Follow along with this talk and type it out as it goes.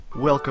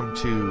Welcome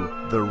to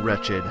the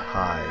Wretched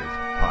Hive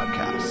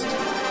podcast.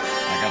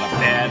 I got a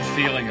bad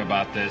feeling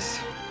about this.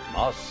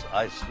 Moss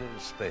Eisley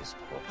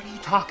Spaceport. What are you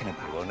talking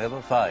about? You will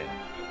never find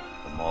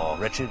a more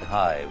wretched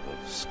hive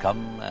of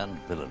scum and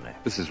villainy.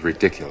 This is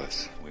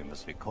ridiculous. We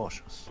must be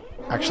cautious.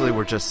 Actually,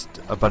 we're just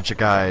a bunch of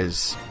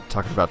guys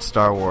talking about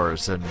Star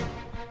Wars and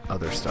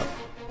other stuff.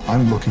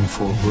 I'm looking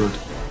forward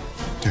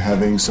to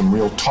having some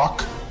real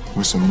talk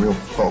with some real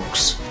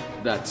folks.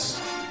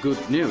 That's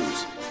good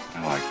news.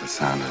 I like the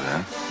sound of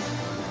that.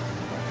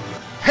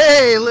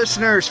 Hey,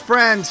 listeners,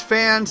 friends,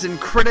 fans, and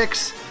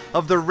critics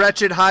of the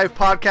Wretched Hive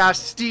podcast.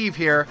 Steve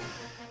here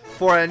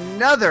for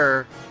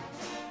another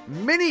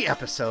mini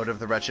episode of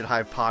the Wretched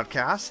Hive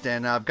podcast.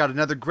 And I've got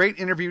another great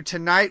interview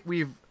tonight.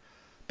 We've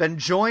been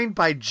joined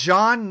by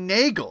Jon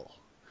Nagel,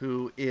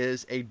 who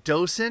is a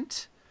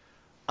docent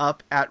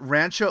up at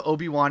Rancho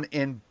Obi Wan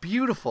in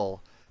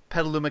beautiful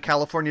Petaluma,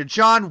 California.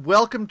 Jon,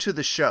 welcome to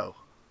the show.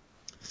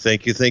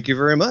 Thank you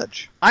very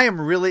much. I am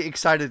really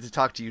excited to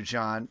talk to you,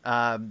 Jon,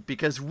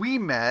 because we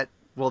met,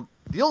 well,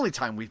 the only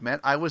time we've met,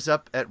 I was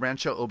up at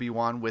Rancho Obi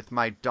Wan with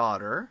my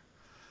daughter,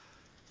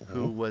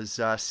 who was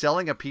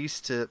selling a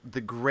piece to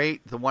the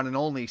one and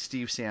only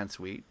Steve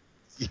Sansweet.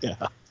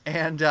 Yeah.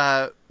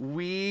 And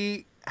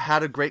we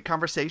had a great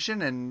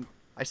conversation, and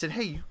I said,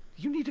 hey,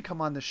 you need to come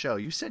on the show.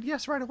 You said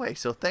yes right away,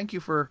 so thank you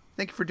for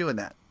doing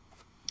that.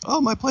 Oh,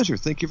 my pleasure.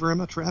 Thank you very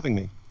much for having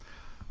me.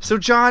 So,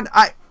 Jon,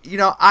 I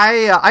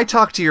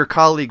talked to your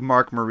colleague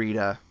Mark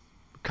Morita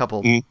a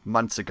couple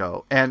months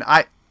ago, and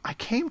I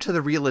came to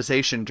the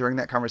realization during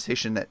that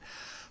conversation that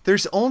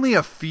there's only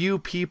a few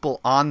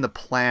people on the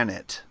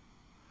planet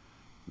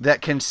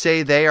that can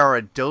say they are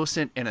a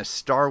docent in a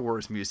Star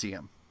Wars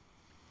museum.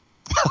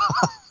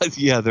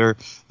 Yeah, there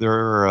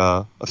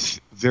are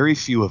very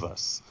few of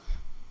us.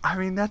 I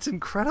mean, that's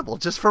incredible.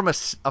 Just from a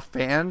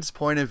fan's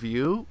point of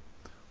view,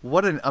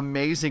 what an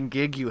amazing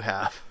gig you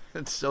have.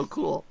 It's so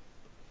cool.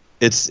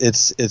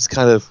 It's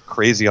kind of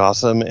crazy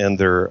awesome, and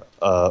there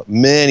are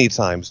many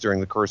times during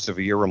the course of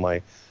a year where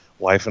my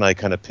wife and I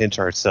kind of pinch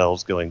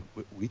ourselves going,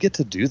 we get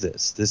to do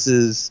this. This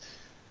is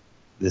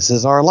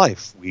our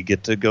life. We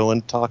get to go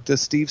and talk to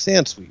Steve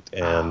Sansweet,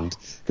 and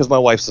because my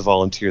wife's a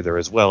volunteer there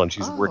as well, and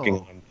she's working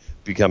on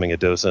becoming a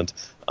docent.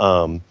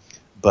 But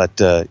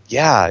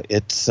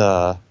it's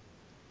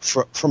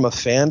from a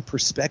fan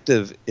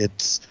perspective,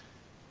 it's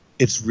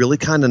really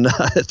kind of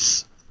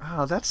nuts.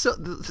 Oh,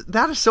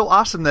 that is so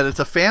awesome that it's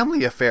a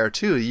family affair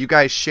too. You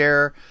guys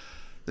share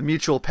the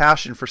mutual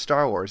passion for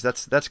Star Wars.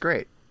 That's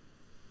great.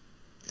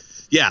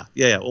 Yeah.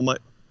 Well,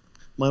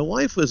 my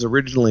wife was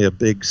originally a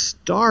big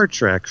Star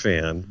Trek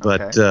fan,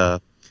 but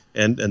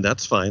and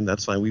that's fine.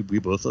 That's fine. We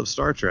both love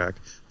Star Trek.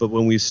 But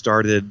when we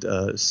started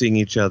seeing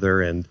each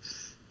other, and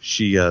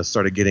she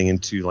started getting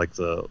into like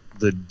the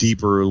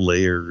deeper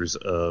layers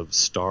of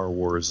Star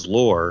Wars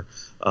lore,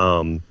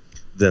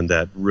 then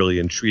that really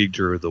intrigued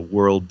her, the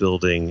world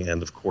building,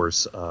 and of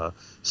course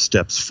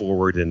steps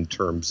forward in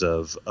terms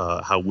of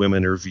how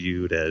women are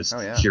viewed as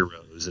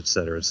heroes, et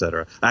cetera, et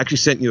cetera. I actually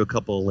sent you a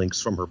couple of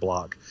links from her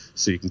blog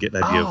so you can get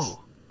an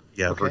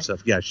idea of her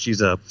stuff. Yeah,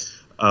 she's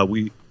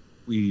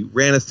we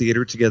ran a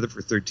theater together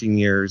for 13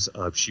 years.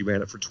 She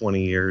ran it for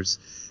 20 years,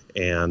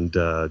 and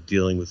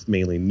dealing with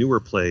mainly newer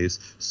plays.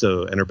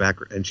 So, and her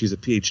background, and she's a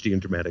PhD in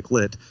dramatic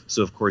lit.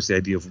 So, of course, the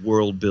idea of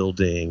world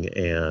building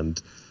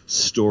and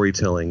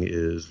storytelling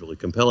is really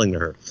compelling to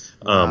her.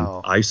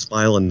 I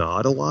smile and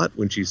nod a lot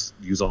when she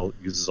uses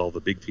all the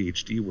big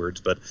PhD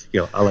words, but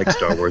I like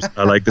Star Wars.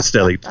 I like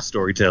the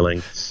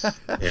storytelling,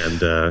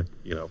 and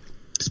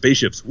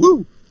spaceships.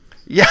 Woo!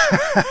 Yeah,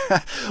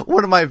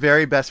 one of my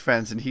very best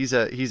friends, and he's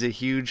a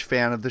huge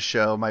fan of the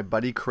show. My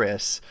buddy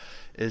Chris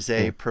is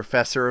a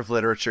professor of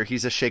literature.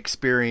 He's a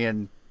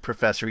Shakespearean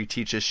professor. He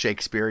teaches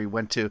Shakespeare. He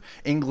went to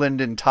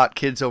England and taught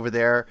kids over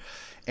there.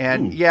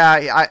 And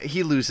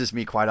he loses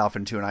me quite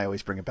often too, and I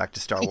always bring it back to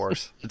Star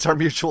Wars. It's our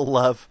mutual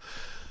love.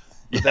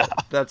 Yeah,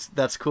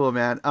 that's cool,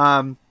 man.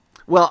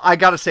 Well, I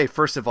gotta say,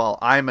 first of all,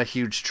 I'm a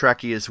huge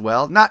Trekkie as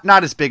well.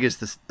 Not as big as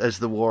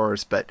the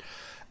Wars, but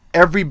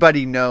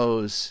everybody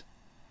who's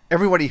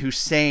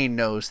sane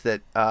knows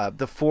that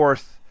the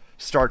fourth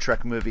Star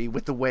Trek movie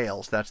with the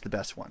whales, that's the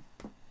best one.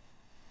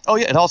 Oh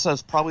yeah, it also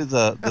has probably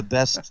the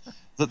best.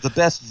 The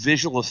best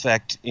visual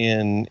effect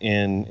in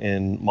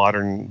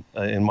modern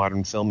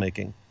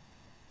filmmaking.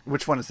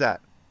 Which one is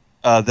that?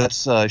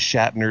 That's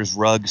Shatner's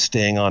rug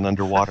staying on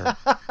underwater.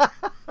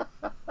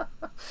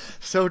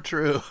 So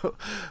true.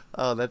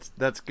 Oh,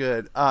 that's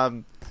good.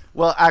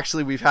 Well,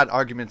 actually, we've had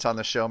arguments on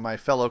the show. My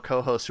fellow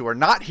co-hosts who are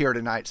not here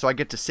tonight, so I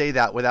get to say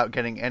that without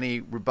getting any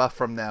rebuff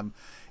from them.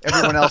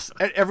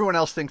 Everyone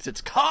else thinks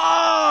it's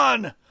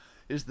Khan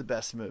is the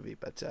best movie,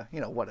 but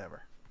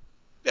whatever.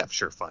 Yeah,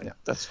 sure, fine. Yeah.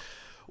 That's.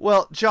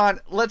 Well,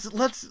 Jon,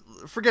 let's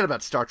forget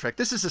about Star Trek.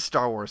 This is a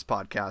Star Wars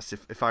podcast,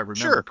 if I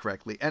remember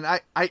correctly. And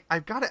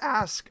I've got to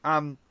ask,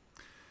 and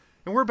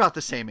we're about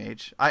the same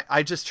age.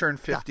 I just turned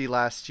 50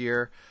 last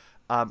year.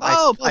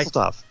 I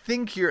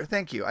think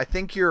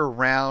you're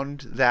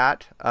around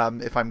that,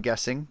 if I'm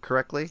guessing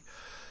correctly.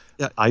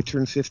 Yeah, I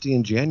turned 50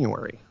 in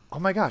January. Oh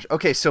my gosh.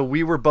 Okay, so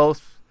we were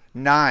both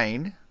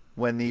 9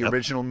 when the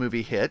original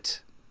movie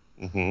hit.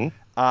 Mm-hmm.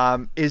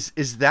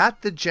 Is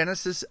that the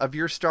genesis of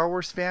your Star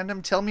Wars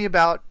fandom? Tell me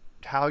about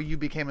how you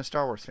became a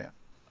Star Wars fan.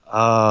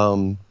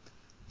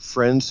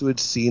 Friends who had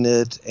seen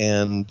it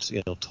and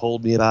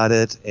told me about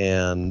it,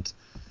 and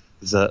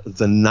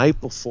the night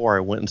before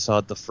I went and saw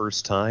it the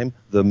first time,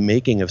 the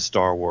making of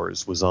Star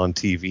Wars was on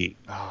TV.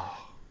 Oh.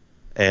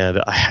 And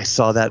I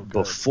saw that So good.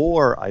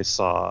 before I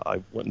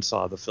went and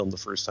saw the film the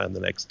first time the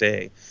next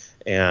day.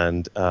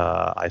 And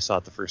I saw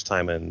it the first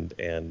time,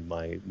 and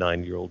my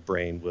 9-year-old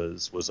brain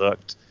was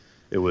hooked.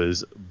 It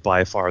was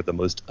by far the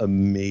most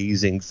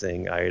amazing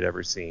thing I had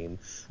ever seen.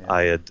 Yeah.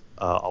 I had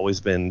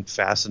always been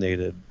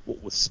fascinated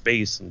with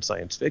space and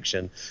science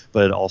fiction,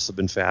 but had also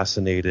been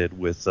fascinated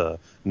with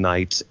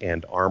knights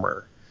and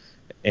armor.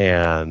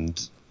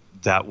 And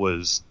that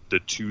was the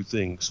two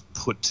things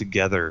put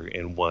together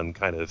in one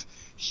kind of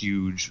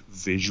huge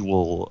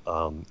visual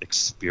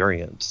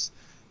experience.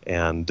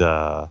 And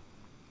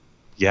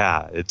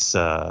yeah, it's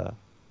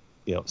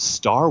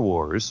Star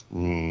Wars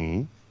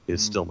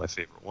is still my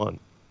favorite one.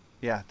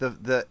 Yeah,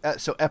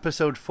 so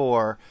episode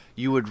 4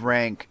 you would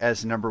rank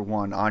as number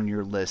 1 on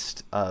your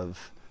list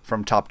of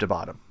from top to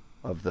bottom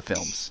of the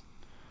films.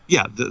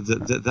 Yeah,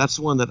 that's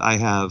one that I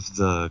have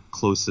the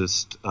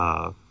closest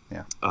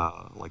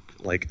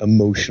like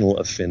emotional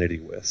affinity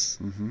with.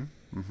 Mm-hmm.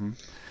 Mm-hmm.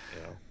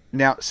 Yeah.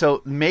 Now,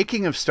 so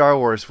making of Star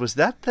Wars, is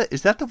that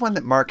the one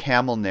that Mark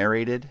Hamill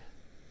narrated?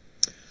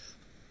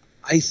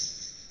 I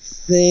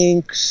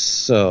think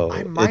so.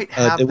 I might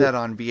have that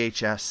on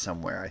VHS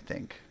somewhere, I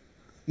think.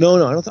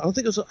 No, I don't think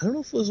it was. I don't know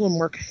if it was one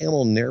Mark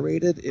Hamill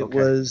narrated. It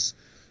was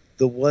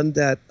the one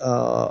that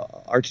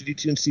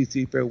R2D2 and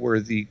C-3PO were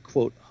the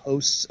quote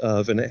hosts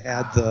of, and it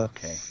had the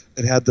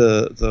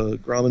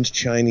Grauman's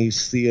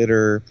Chinese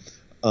Theater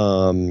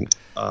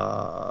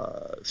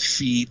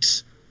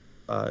feet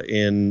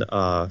in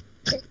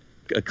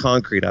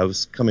concrete. I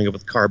was coming up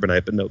with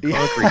carbonite, but no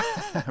concrete.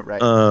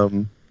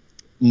 Right.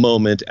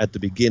 Moment at the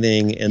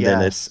beginning, and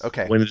then it's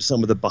went into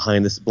some of the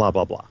behind this blah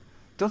blah blah.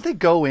 Don't they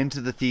go into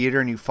the theater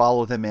and you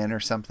follow them in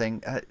or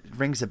something? It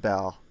rings a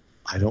bell.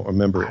 I don't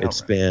remember.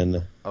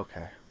 Been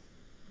okay.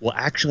 Well,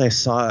 actually,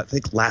 I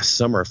think last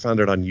summer I found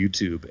it on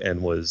YouTube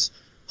and was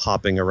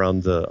hopping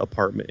around the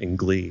apartment in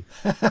glee.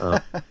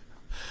 I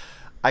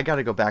got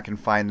to go back and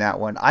find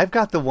that one. I've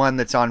got the one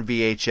that's on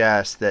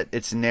VHS that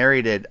it's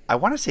narrated. I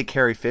want to say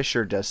Carrie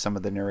Fisher does some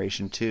of the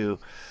narration too,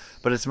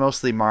 but it's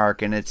mostly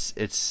Mark, and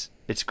it's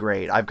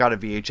great. I've got a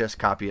VHS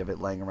copy of it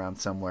laying around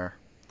somewhere.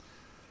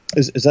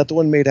 Is that the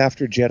one made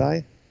after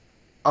Jedi?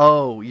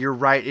 Oh, you're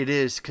right. It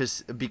is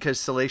because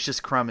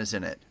Salacious Crumb is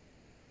in it.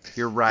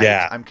 You're right.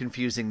 Yeah. I'm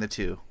confusing the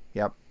two.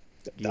 Yep.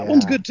 That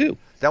one's good too.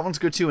 That one's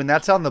good too, and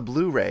that's on the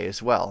Blu-ray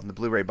as well. In the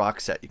Blu-ray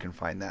box set, you can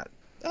find that.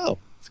 Oh,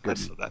 it's good. I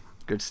didn't know that.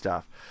 Good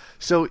stuff.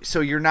 So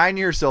you're 9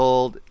 years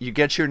old. You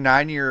get your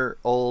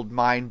 9-year-old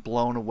mind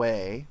blown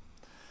away.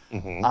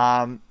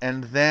 Mm-hmm.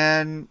 And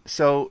then,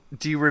 so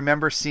do you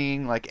remember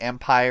seeing like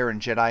Empire and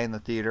Jedi in the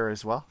theater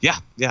as well? Yeah.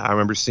 I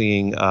remember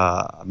seeing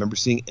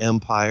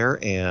Empire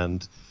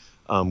and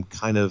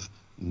kind of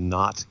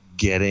not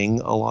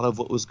getting a lot of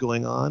what was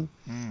going on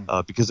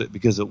because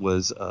it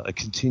was a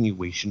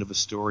continuation of a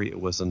story.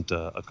 It wasn't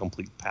a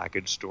complete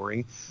package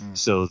story.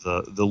 So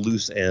the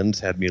loose ends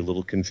had me a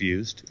little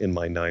confused in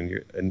my not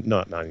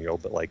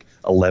 9-year-old, but like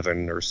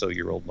 11 or so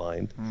year old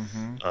mind.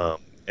 Mm-hmm.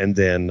 And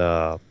then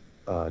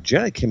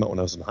Jedi came out when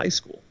I was in high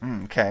school.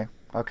 Okay.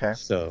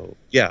 So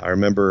yeah, I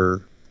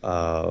remember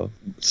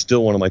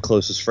still one of my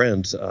closest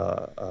friends,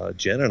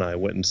 Jen, and I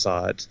went and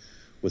saw it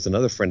with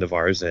another friend of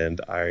ours, and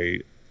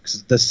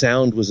the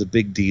sound was a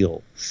big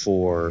deal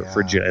for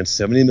Jen, and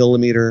 70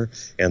 millimeter,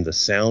 and the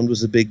sound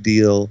was a big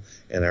deal.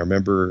 And I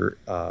remember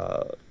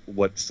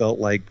what felt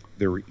like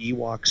there were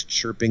Ewoks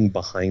chirping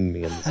behind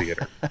me in the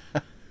theater.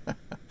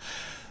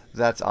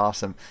 That's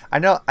awesome. I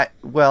know.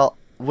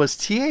 Was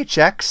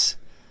THX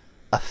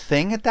a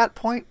thing at that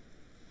point?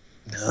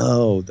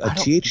 No,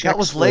 THX that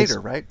was later,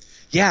 right?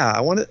 Yeah,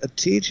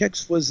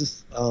 THX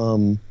was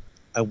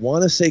I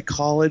want to say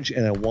college,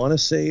 and I want to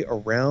say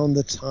around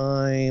the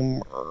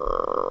time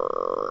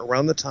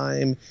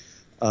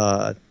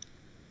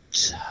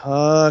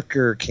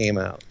Tucker came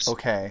out.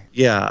 Okay.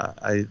 Yeah,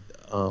 I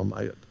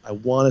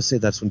want to say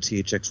that's when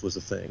THX was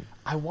a thing.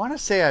 I want to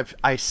say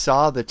I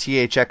saw the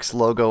THX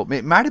logo.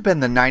 It might have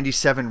been the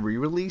 97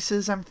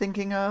 re-releases I'm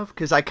thinking of,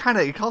 because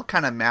it all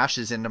kind of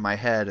mashes into my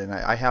head, and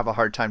I have a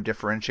hard time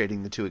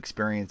differentiating the two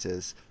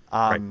experiences.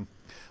 Right.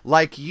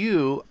 Like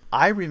you,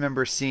 I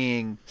remember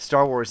seeing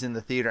Star Wars in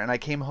the theater, and I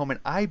came home and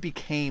I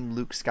became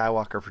Luke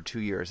Skywalker for 2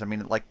 years. I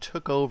mean, it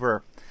took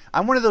over.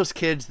 I'm one of those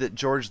kids that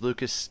George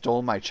Lucas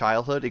stole my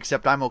childhood,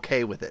 except I'm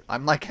okay with it.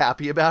 I'm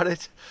happy about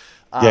it.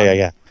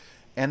 Yeah.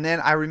 And then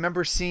I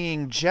remember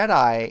seeing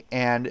Jedi,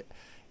 and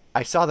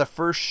I saw the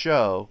first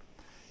show,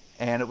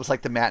 and it was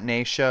like the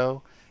matinee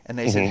show. And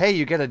they said, hey,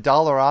 you get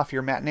 $1 off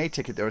your matinee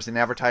ticket. There was an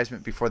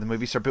advertisement before the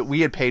movie started, but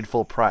we had paid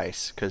full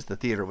price because the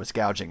theater was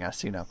gouging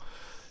us,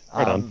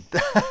 Right on.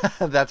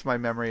 That's my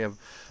memory of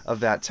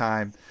that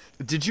time.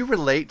 Did you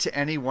relate to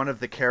any one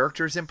of the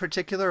characters in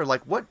particular?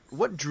 Like,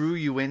 what drew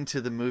you into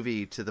the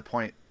movie to the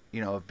point,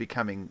 of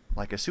becoming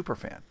like a super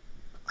fan?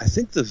 I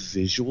think the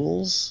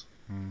visuals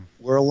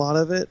were a lot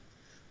of it.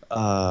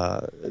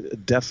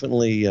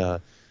 Definitely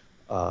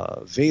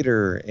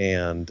Vader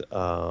and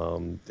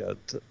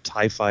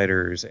TIE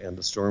fighters and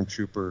the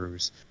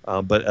stormtroopers.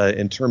 But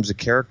in terms of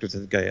characters, I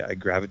think I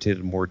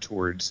gravitated more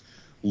towards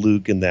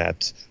Luke in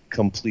that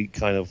complete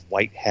kind of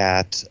white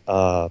hat,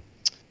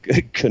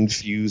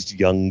 confused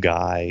young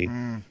guy.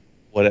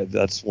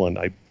 That's one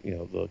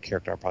the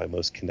character I probably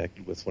most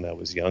connected with when I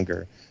was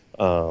younger.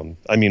 One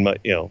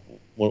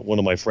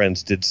of my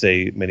friends did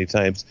say many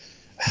times,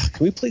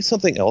 "Can we play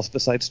something else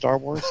besides Star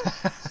Wars?"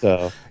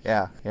 So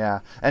yeah.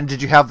 And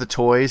did you have the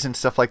toys and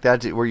stuff like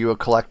that? Were you a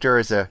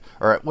collector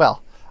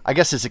I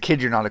guess as a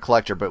kid you're not a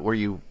collector, but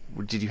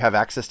did you have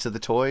access to the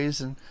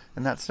toys and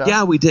that stuff?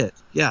 Yeah, we did.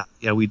 Yeah,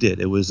 we did.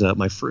 It was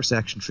my first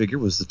action figure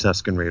was the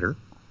Tusken Raider.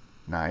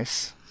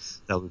 Nice.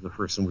 That was the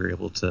first one we were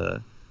able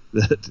to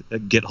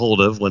get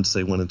hold of once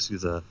they went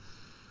into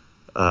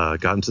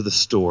got into the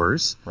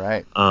stores.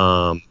 Right.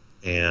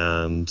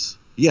 And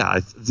yeah,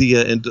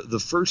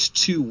 the first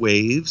two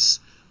waves,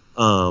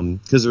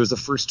 because there was the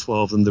first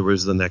 12 and there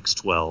was the next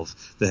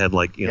 12 that had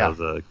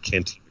the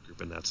cantina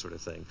group and that sort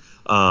of thing.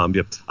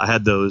 Yep, I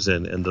had those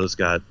and those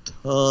got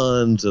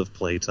tons of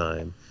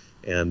playtime.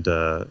 And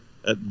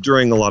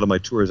during a lot of my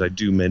tours, I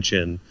do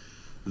mention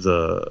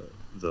the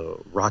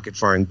rocket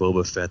firing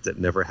Boba Fett that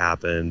never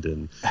happened,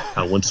 and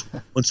how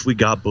once we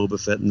got Boba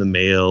Fett in the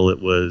mail,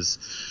 it was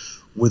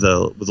with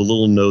a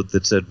little note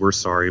that said, "We're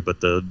sorry,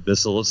 but the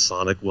missile is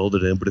sonic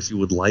welded in. But if you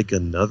would like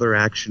another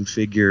action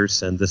figure,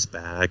 send this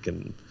back."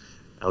 And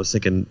I was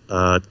thinking,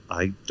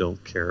 I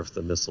don't care if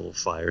the missile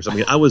fires. I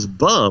mean, I was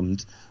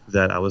bummed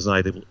that I was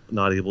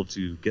not able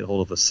to get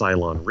hold of a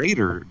Cylon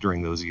Raider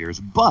during those years,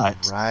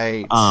 but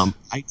right.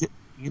 I did.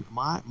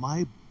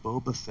 My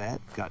Boba Fett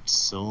got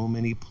so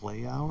many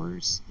play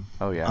hours.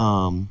 Oh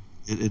yeah.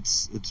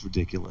 It's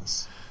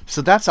ridiculous.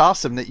 So that's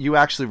awesome that you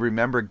actually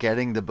remember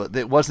getting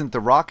it wasn't the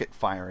rocket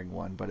firing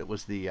one, but it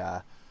was the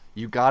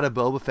you got a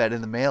Boba Fett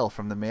in the mail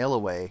from the mail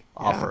away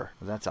offer.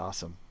 Yeah. That's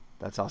awesome.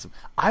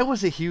 I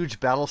was a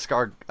huge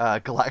Battlestar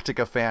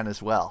Galactica fan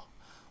as well.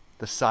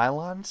 The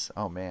Cylons,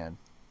 oh man.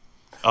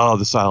 Oh,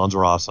 the Cylons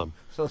were awesome.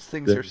 Those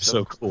things They're are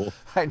so cool.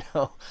 I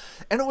know.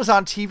 And it was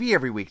on TV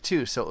every week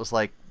too, so it was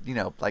like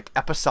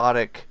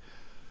episodic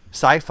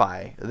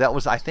sci-fi. That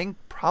was, I think,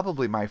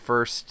 probably my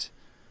first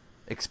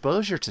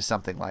exposure to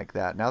something like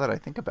that, now that I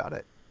think about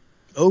it.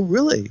 Oh,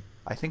 really?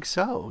 I think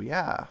so,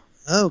 yeah.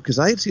 Oh, because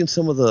I had seen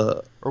some of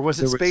the... Or was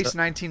it Space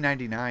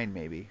 1999,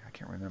 maybe? I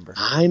can't remember.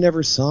 I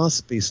never saw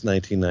Space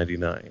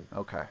 1999.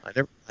 Okay.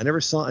 I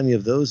never saw any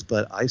of those,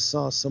 but I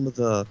saw some of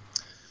the...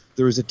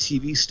 There was a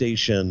TV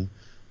station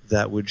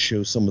that would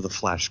show some of the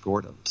Flash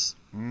Gordons.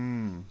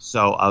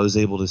 So I was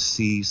able to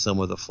see some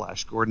of the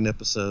Flash Gordon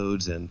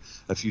episodes, and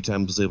a few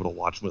times was able to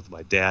watch them with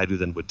my dad, who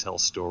then would tell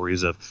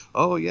stories of,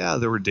 oh yeah,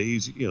 there were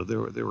days, there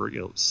were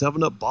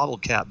 7-Up bottle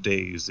cap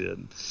days,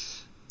 and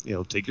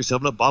take your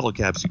 7-Up bottle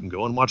caps, you can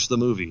go and watch the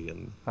movie.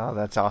 And oh,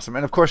 that's awesome.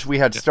 And of course we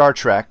had Star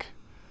Trek.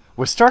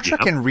 Was Star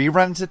Trek in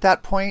reruns at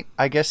that point?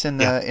 I guess in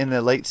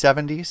the late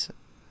 70s. It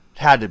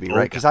had to be,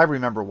 right? Because I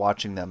remember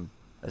watching them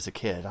as a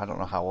kid. I don't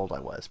know how old I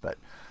was, but.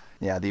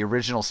 Yeah, the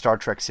original Star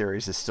Trek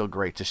series is still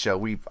great to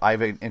show.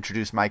 I've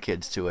introduced my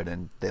kids to it,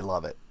 and they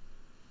love it.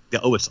 Yeah,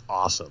 it's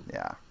awesome.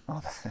 Yeah.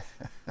 Oh,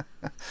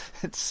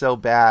 it's so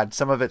bad.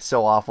 Some of it's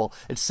so awful.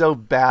 It's so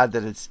bad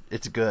that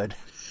it's good.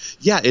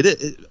 Yeah,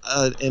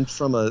 and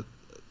from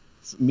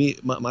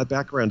my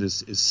background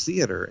is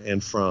theater,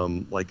 and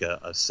from like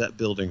a set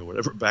building or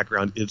whatever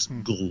background, it's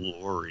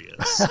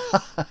glorious.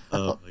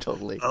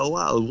 Totally. Oh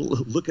wow!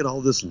 Look at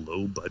all this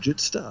low budget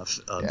stuff.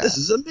 This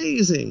is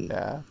amazing.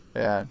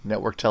 Yeah.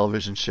 Network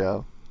television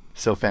show,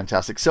 so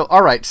fantastic. So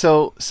all right,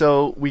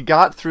 so we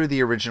got through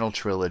the original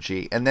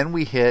trilogy, and then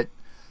we hit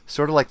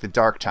sort of like the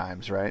dark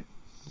times, right?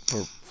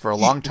 For a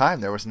long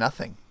time, there was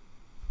nothing.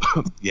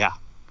 Yeah.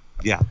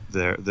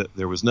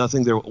 There was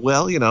nothing there.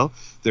 Well,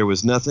 there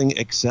was nothing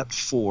except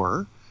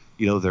for,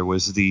 there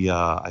was the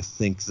I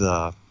think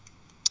the,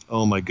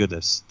 oh my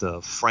goodness,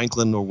 the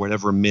Franklin or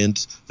whatever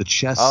mint, the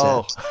chess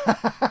set.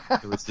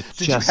 There was the Did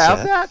chess you have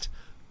set. that?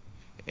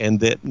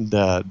 And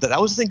that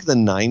was, I think, the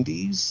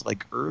 90s,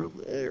 like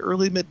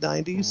early mid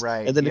 90s.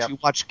 Right. And then if you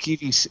watch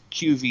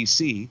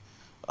QVC,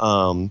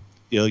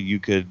 you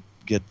could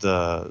get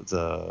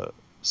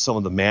some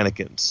of the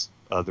mannequins.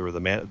 There were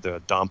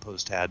the Dom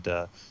Post had,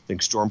 I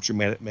think,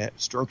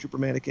 Stormtrooper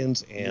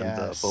mannequins and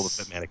the Boba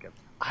Fett mannequin.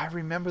 I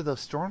remember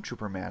those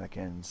Stormtrooper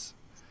mannequins.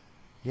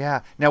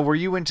 Yeah. Now, were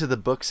you into the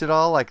books at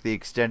all, like the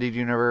extended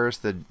universe,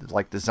 the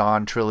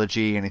Zahn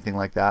trilogy, anything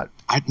like that?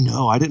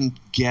 No, I didn't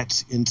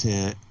get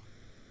into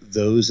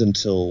those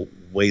until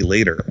way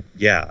later.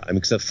 Yeah,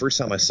 because the first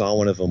time I saw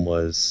one of them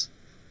was,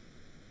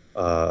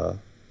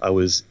 I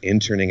was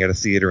interning at a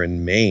theater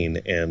in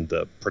Maine, and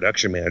the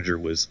production manager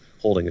was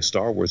holding a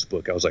Star Wars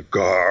book. I was like,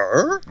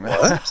 "Grr,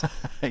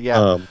 what?"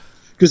 Yeah.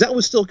 Because that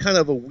was still kind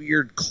of a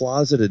weird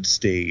closeted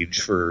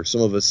stage for some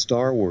of us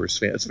Star Wars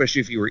fans,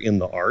 especially if you were in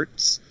the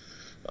arts.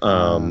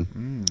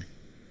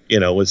 You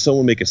know, when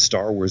someone make a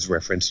Star Wars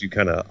reference, you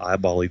kind of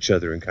eyeball each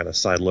other and kind of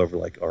sidle over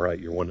like, all right,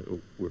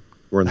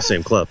 we're in the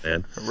same club,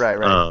 man.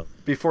 Right.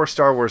 Before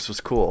Star Wars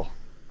was cool.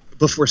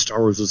 Before Star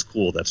Wars was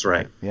cool, that's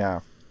right.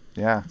 Yeah.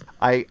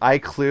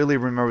 I clearly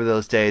remember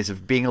those days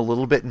of being a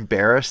little bit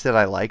embarrassed that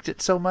I liked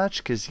it so much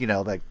because,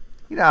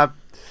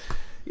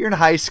 you're in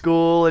high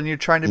school and you're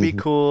trying to be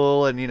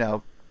cool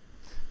and,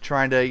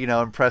 trying to,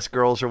 impress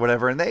girls or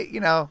whatever. And they,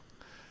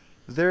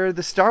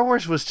 the Star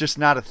Wars was just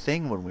not a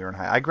thing when we were in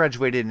high. I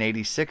graduated in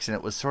 86 and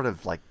it was sort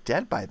of like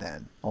dead by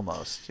then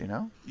almost,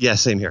 Yeah,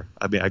 same here.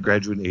 I mean, I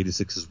graduated in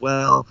 86 as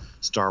well.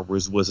 Star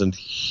Wars wasn't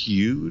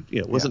huge,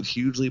 wasn't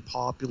hugely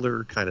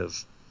popular, kind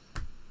of,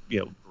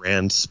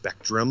 grand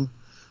spectrum.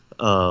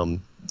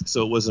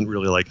 So it wasn't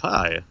really like,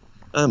 hi,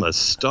 I'm a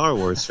Star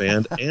Wars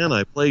fan and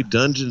I play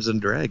Dungeons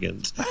and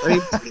Dragons. I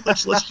mean, pretty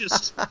much let's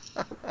just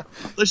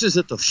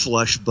hit the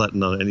flush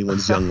button on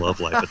anyone's young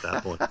love life at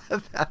that point.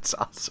 That's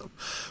awesome.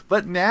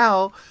 But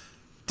now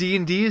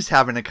D&D is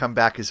having to come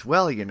back as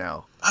well,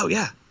 Oh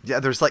yeah. Yeah,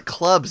 there's like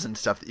clubs and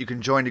stuff that you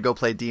can join to go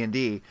play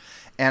D&D.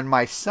 And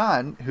my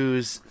son,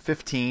 who's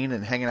 15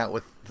 and hanging out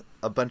with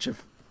a bunch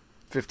of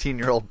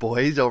 15-year-old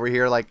boys over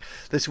here, like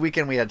this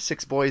weekend we had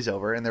 6 boys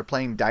over and they're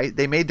playing dice.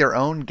 They made their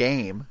own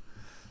game.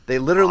 They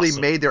literally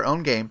made their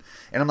own game.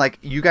 And I'm like,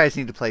 you guys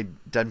need to play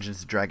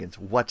Dungeons & Dragons.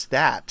 What's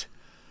that?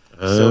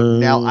 So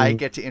now I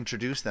get to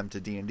introduce them to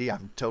D&D.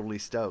 I'm totally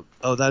stoked.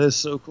 Oh, that is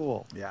so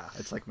cool. Yeah,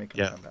 it's like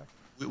making a comeback.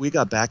 We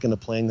got back into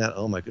playing that,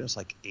 oh my goodness,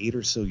 like 8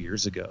 or so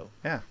years ago.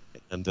 Yeah.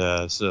 And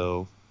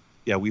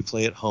we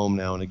play at home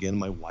now and again.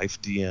 My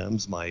wife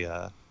DMs.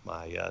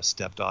 My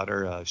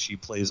stepdaughter, she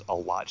plays a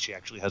lot. She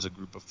actually has a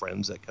group of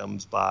friends that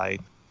comes by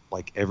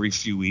like every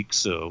few weeks.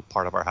 So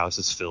part of our house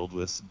is filled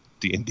with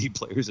D&D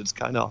players. It's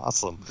kind of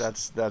awesome.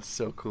 That's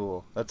so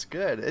cool. That's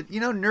good.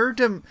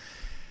 Nerddom,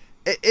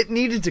 it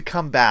needed to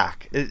come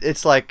back.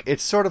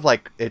 It's sort of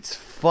like it's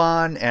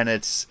fun and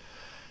it's,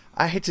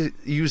 I hate to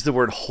use the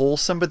word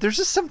wholesome, but there's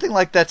just something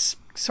like that's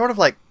sort of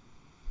like,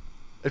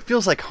 it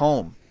feels like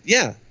home.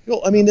 Yeah.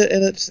 Well, I mean,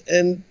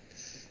 and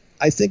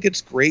I think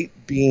it's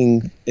great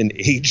being an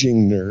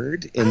aging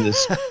nerd in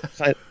this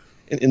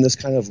in this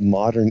kind of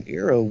modern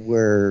era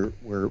where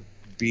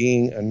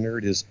being a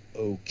nerd is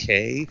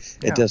okay.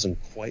 Yeah. It doesn't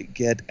quite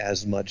get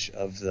as much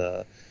of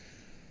the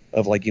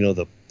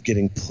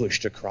getting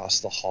pushed across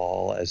the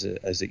hall as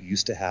it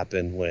used to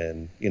happen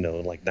when, in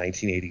like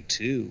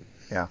 1982.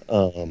 Yeah.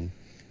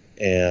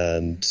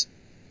 And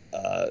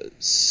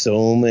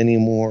so many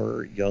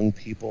more young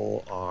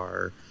people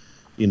are,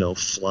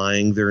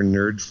 flying their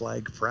nerd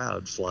flag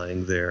proud,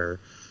 flying their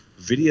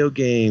video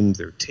game,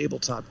 their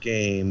tabletop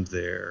game,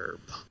 their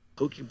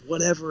Pokemon,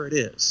 whatever it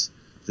is.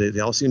 They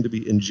all seem to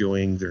be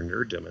enjoying their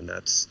nerddom, and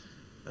that's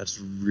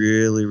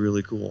really,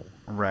 really cool.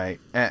 Right.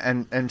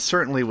 And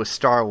certainly with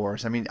Star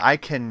Wars, I mean, I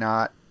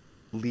cannot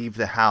leave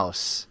the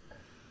house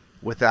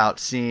without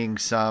seeing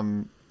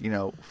some,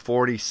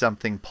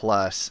 40-something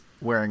plus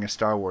wearing a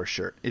Star Wars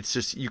shirt. It's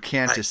just, you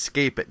can't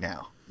escape it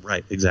now.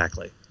 Right,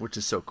 exactly. Which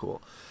is so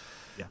cool.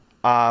 Yeah.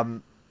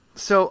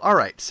 So, all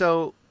right.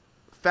 So,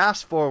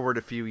 fast forward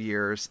a few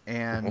years,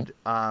 and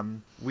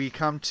we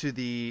come to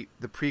the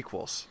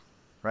prequels,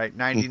 right?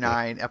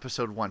 99,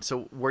 Episode 1.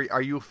 So,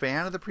 are you a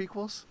fan of the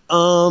prequels?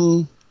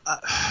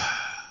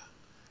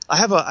 I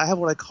have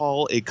what I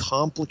call a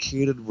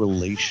complicated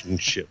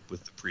relationship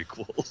with the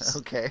prequels.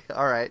 Okay,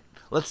 all right.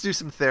 Let's do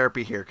some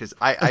therapy here because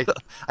I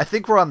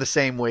think we're on the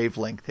same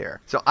wavelength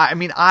here. So I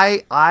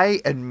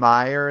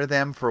admire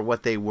them for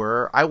what they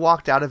were. I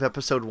walked out of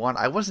Episode 1.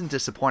 I wasn't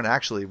disappointed. I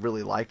actually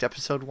really liked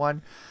Episode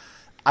 1.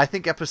 I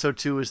think Episode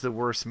 2 is the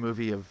worst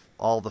movie of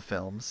all the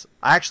films.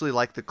 I actually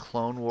like the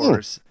Clone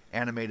Wars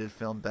animated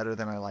film better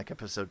than I like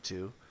Episode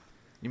 2.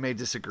 You may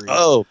disagree.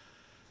 Oh,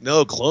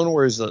 no, Clone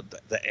Wars, the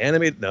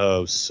animated,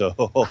 no, so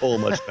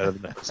much better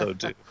than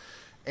Episode 2.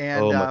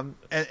 And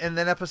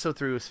then Episode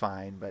 3 was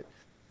fine, but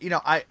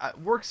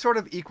we're sort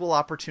of equal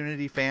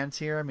opportunity fans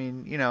here. I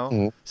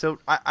mean, so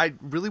I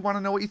really want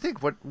to know what you think.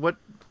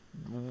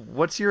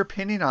 What's your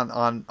opinion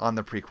on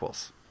the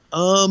prequels?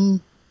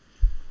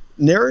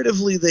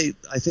 Narratively,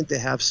 I think they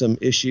have some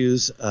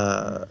issues.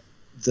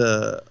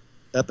 The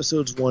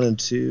Episodes 1 and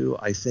 2,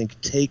 I think,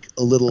 take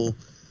a little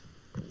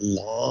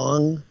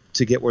long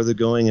to get where they're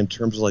going in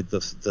terms of like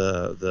the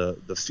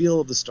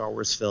feel of the Star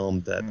Wars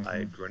film that I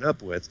had grown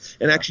up with,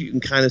 and actually you can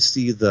kind of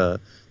see the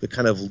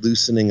kind of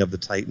loosening of the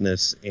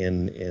tightness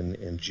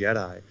in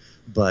Jedi,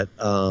 but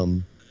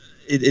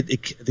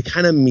they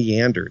kind of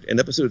meandered, and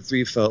Episode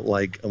 3 felt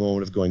like a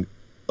moment of going,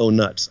 oh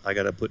nuts, I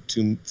got to put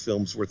 2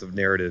 films worth of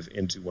narrative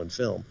into one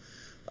film.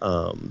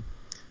 And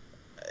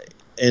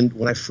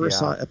when I first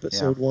saw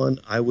Episode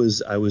 1, I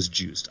was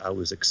juiced, I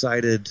was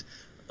excited.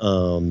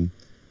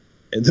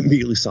 And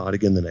immediately saw it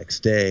again the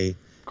next day.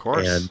 Of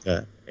course.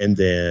 and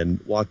then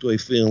walked away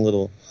feeling a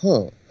little,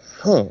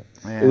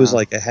 Yeah. It was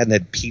like I hadn't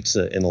had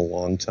pizza in a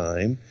long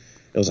time.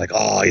 It was like,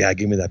 oh yeah,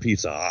 give me that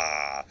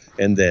pizza.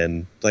 And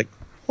then like,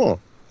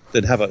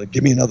 then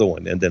give me another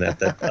one. And then at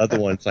that other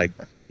one, it's like,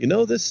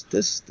 this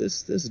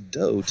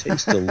dough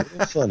tastes a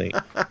little funny.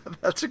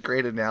 That's a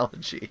great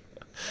analogy.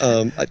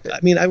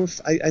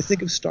 I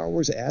think of Star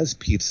Wars as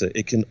pizza.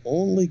 It can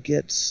only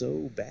get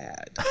so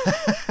bad.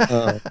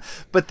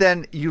 But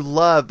then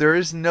there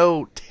is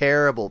no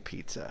terrible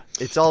pizza.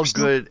 It's all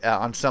good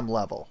on some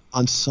level.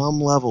 On some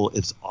level,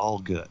 it's all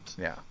good.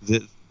 Yeah.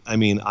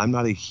 I'm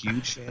not a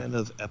huge fan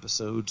of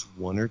episodes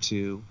 1 or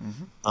 2.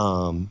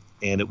 Mm-hmm.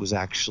 And it was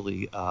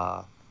actually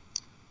a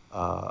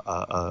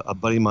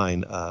buddy of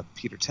mine,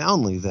 Peter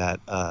Townley,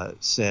 that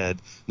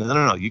said,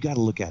 no, you got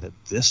to look at it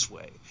this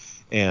way.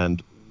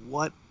 And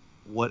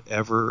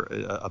whatever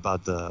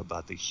about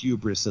the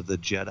hubris of the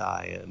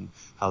Jedi and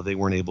how they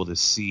weren't able to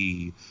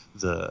see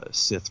the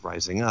Sith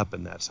rising up,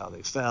 and that's how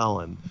they fell.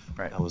 And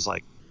right. I was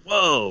like,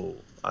 whoa,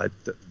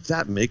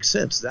 that makes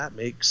sense. That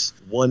makes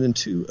 1 and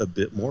 2 a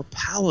bit more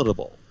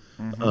palatable.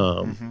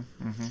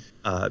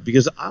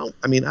 Because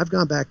I've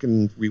gone back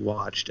and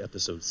rewatched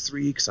episode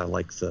 3 because I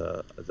like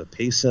the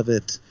pace of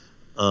it.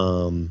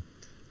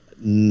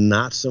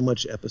 Not so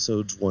much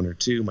episodes 1 or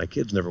 2. My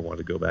kids never want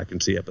to go back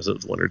and see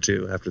episodes 1 or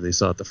 2 after they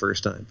saw it the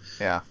first time.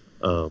 Yeah.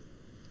 And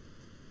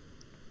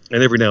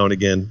every now and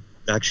again,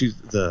 actually,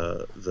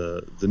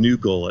 the new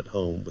goal at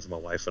home with my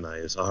wife and I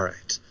is, all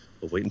right,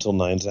 we'll wait until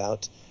 9's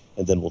out,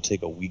 and then we'll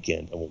take a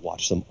weekend and we'll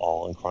watch them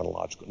all in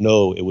chronological.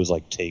 No, it was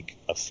like take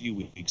a few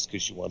weeks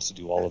because she wants to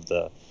do all of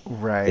the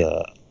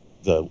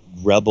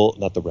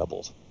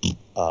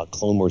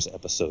Clone Wars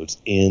episodes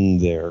in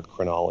their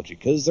chronology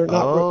because they're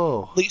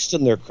not released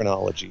in their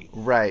chronology.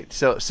 Right.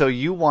 So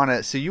you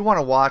want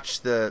to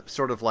watch the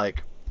sort of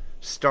like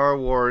Star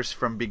Wars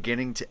from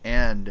beginning to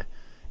end,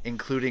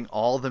 including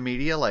all the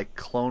media like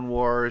Clone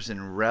Wars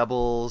and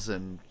Rebels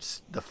and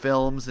the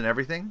films and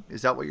everything.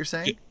 Is that what you're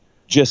saying?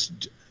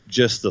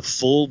 Just the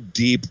full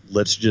deep.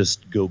 Let's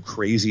just go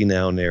crazy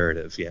now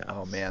narrative. Yeah.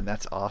 Oh man,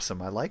 that's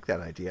awesome. I like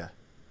that idea.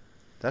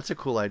 That's a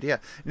cool idea.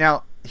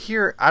 Now,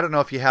 here, I don't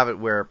know if you have it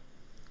where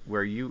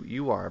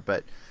you are,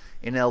 but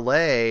in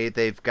LA,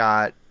 they've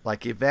got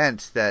like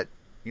events that,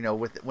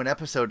 when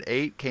episode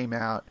 8 came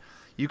out,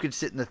 you could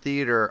sit in the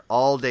theater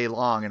all day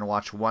long and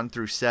watch 1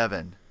 through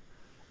 7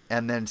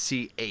 and then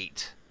see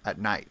 8 at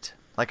night,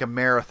 like a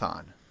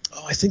marathon.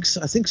 Oh, I think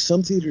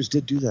some theaters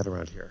did do that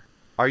around here.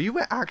 Are you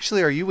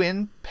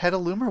in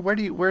Petaluma?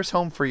 Where's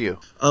home for you?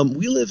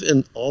 We live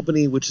in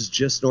Albany, which is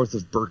just north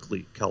of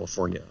Berkeley,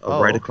 California,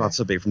 right across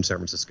the bay from San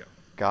Francisco.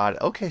 God,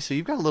 okay, so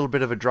you've got a little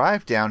bit of a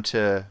drive down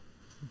to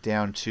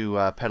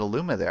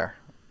Petaluma there,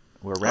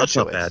 where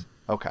Rancho is. Bad.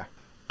 Okay.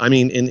 I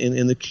mean,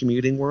 in the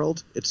commuting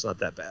world, it's not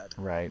that bad.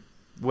 Right.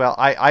 Well,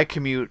 I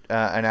commute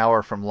an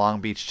hour from Long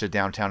Beach to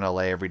downtown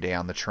LA every day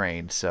on the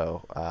train,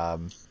 so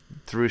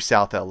through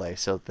South LA.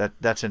 So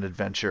that's an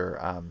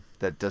adventure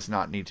that does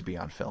not need to be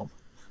on film.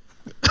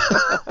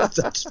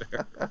 That's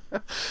fair.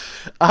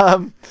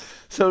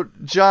 So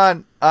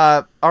John,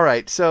 all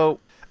right. So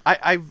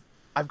I've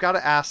got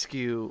to ask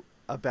you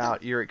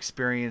about your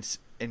experience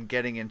in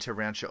getting into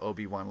Rancho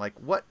Obi Wan. Like,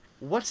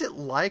 what's it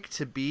like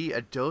to be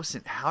a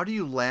docent? How do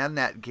you land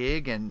that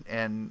gig,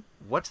 and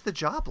what's the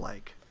job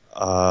like?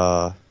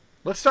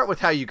 Let's start with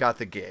how you got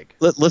the gig.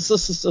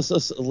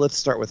 Let's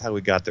start with how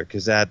we got there,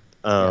 because that.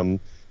 Do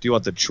you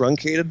want the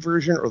truncated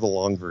version or the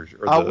long version?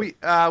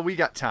 Or we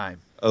got time.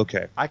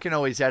 Okay. I can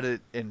always edit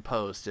in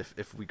post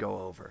if we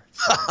go over.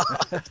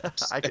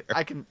 So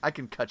I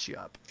can cut you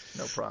up.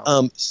 No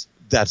problem.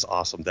 That's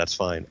awesome. That's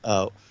fine.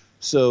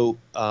 So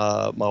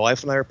my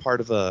wife and I are part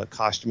of a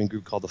costuming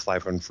group called the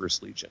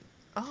 501st Legion.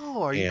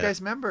 Oh, are you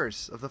guys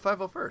members of the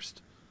 501st?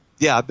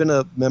 Yeah, I've been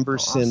a member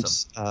awesome.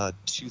 since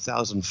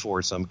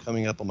 2004, so I'm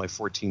coming up on my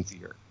 14th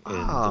year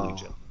in the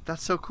Legion.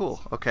 That's so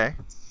cool. Okay.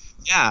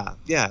 Yeah,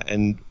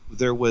 and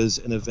there was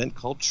an event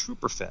called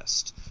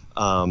Trooperfest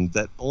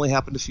that only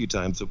happened a few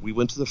times. So we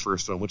went to the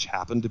first one, which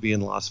happened to be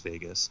in Las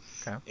Vegas,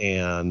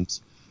 and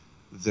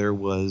there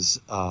was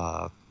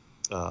a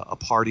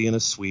party in a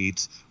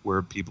suite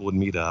where people would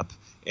meet up,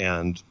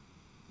 and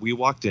we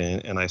walked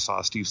in, and I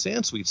saw Steve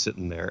Sansweet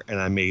sitting there, and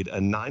I made a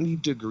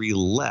 90-degree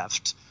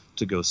left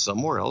to go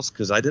somewhere else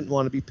because I didn't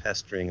want to be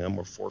pestering him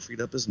or 4 feet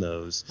up his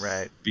nose,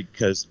 right?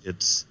 Because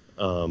it's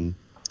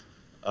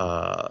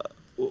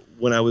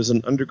when I was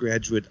an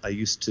undergraduate, I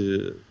used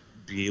to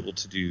be able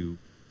to do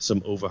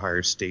some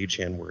overhire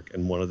stagehand work,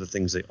 and one of the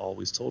things they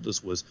always told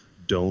us was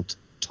don't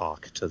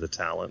talk to the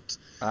talent.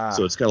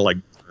 So it's kind of like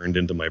burned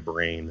into my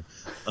brain.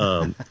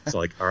 So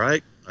like, all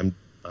right, I'm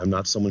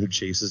not someone who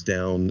chases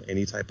down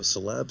any type of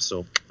celeb,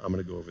 so I'm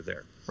going to go over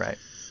there. Right.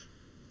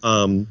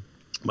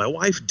 My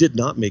wife did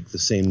not make the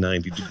same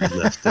 90-degree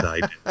left that I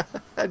did.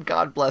 And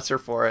God bless her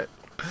for it.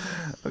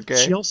 Okay.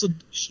 She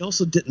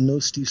also didn't know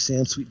Steve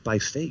Sansweet by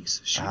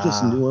face. She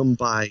just knew him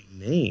by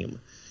name,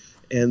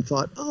 and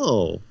thought,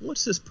 oh,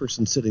 what's this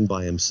person sitting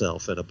by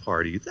himself at a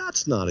party?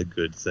 That's not a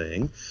good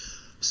thing.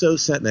 So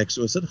sat next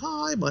to him and said,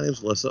 "Hi, my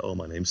name's Melissa. Oh,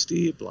 my name's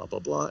Steve, blah, blah,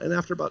 blah." And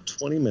after about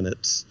 20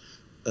 minutes,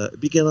 it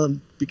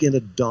began to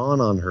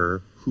dawn on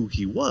her who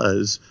he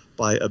was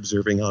by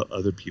observing how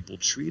other people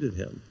treated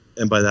him.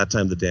 And by that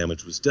time, the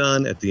damage was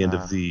done. At the end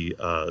of the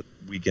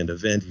weekend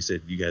event, he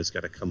said, "You guys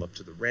got to come up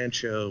to the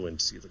Rancho and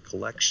see the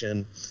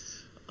collection."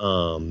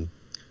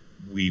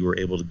 We were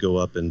able to go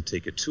up and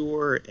take a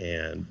tour,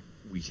 and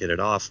we hit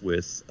it off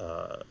with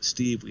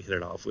Steve. We hit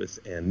it off with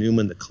Ann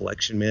Newman, the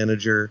collection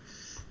manager.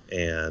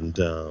 And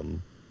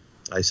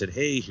I said,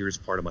 "Hey, here's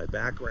part of my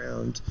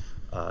background.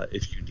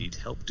 If you need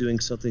help doing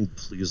something,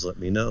 please let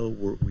me know.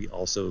 We're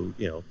also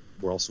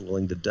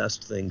willing to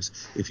dust things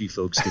if you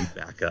folks need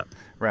backup."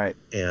 Right.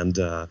 And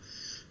a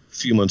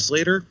few months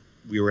later,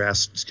 we were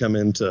asked to come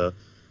into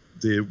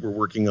we're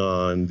working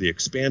on the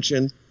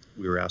expansion.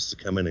 We were asked to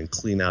come in and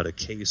clean out a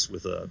case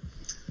with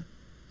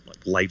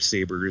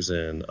lightsabers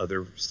and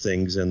other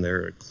things in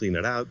there, clean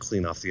it out,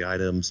 clean off the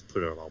items,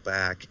 put it all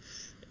back.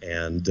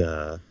 And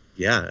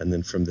and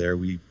then from there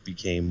we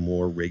became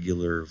more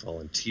regular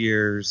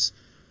volunteers.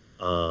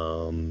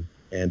 And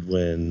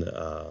when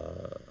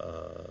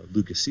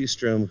Lucas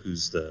Seastrom,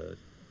 who's the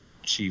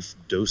chief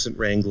docent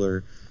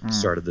wrangler,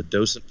 started the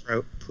docent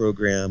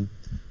program,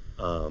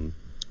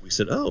 we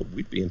said, "Oh,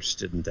 we'd be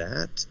interested in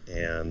that."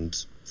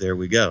 And there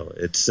we go.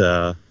 It's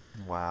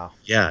wow.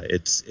 Yeah,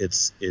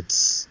 it's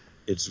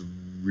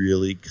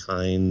really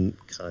kind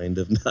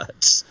of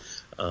nuts.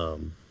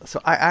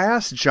 So I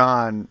asked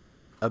John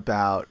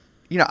about,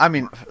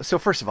 so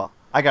first of all,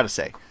 I got to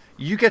say,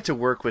 you get to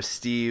work with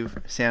Steve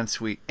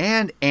Sansweet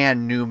and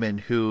Ann Newman,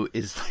 who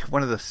is like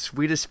one of the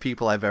sweetest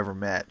people I've ever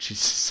met. She's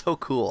so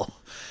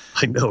cool.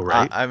 I know,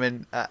 right?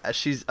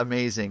 She's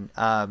amazing.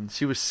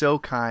 She was so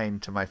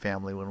kind to my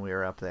family when we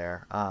were up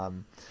there.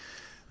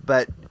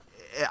 But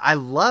I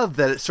love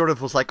that it sort of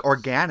was like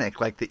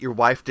organic, like that your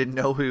wife didn't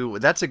know who.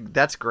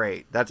 That's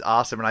great. That's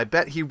awesome. And I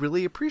bet he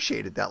really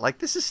appreciated that. Like,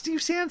 this is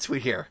Steve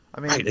Sansweet here.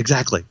 Right,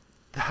 exactly.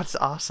 That's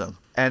awesome.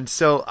 And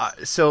so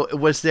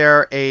was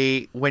there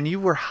when you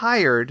were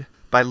hired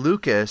by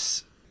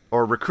Lucas,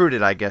 or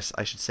recruited, I guess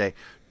I should say,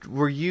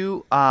 were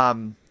you,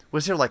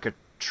 was there like a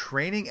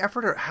training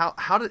effort, or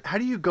how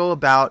do you go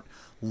about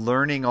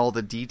learning all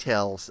the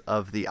details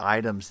of the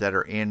items that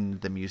are in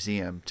the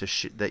museum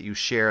that you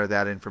share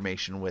that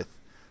information with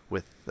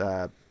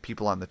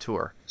people on the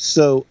tour?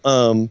 So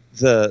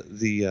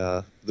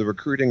the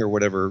recruiting or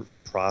whatever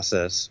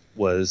process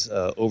was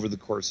over the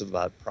course of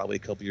about probably a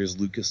couple years.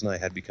 Lucas and I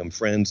had become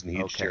friends, and he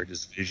had shared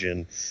his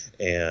vision,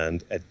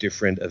 and at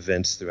different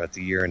events throughout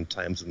the year and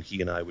times when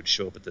he and I would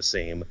show up at the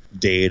same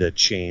day to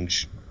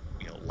change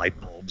light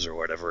bulbs or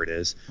whatever it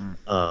is,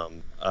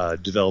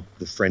 developed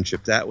the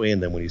friendship that way.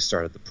 And then when he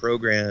started the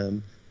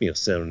program,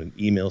 sent him an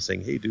email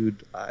saying, "Hey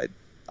dude, I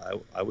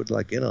would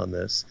like in on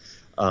this."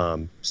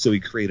 So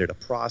he created a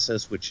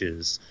process which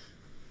is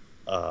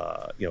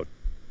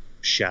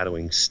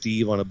shadowing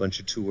Steve on a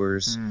bunch of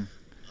tours.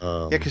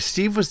 Because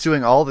Steve was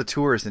doing all the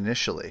tours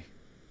initially,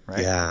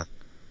 right? Yeah.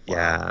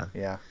 Wow.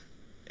 Yeah.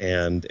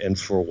 And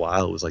for a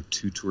while it was like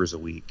 2 tours a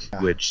week,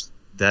 which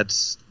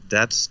that's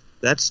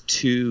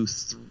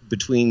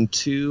between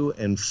 2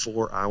 and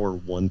 4 hour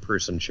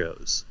 1-person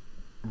shows.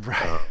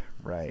 Right.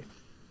 Right.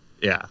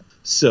 Yeah.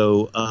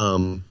 So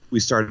we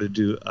started to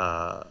do.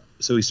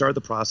 So we started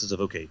the process of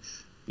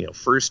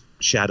first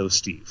shadow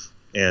Steve.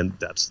 And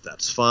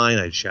that's fine.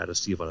 I shadow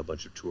Steve on a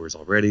bunch of tours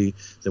already.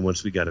 Then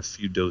once we got a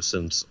few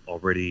docents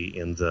already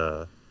in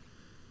the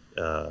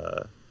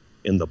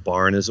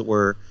barn, as it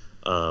were,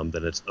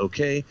 then it's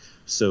okay.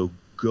 So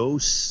go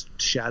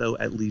shadow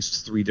at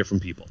least 3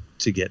 different people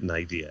to get an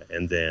idea,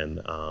 and then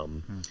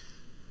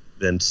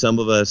some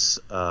of us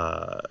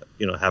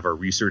have our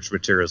research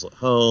materials at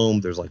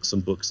home. There's like some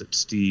books that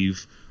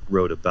Steve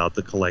wrote about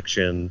the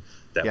collection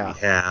that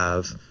we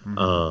have.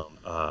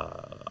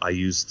 I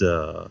used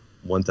the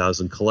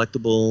 1000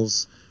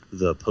 Collectibles,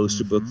 the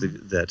poster book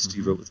that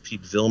Steve wrote with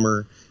Pete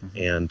Vilmer,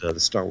 and the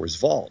Star Wars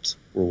Vault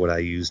were what I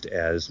used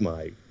as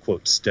my,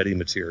 quote, study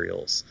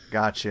materials.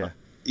 Gotcha.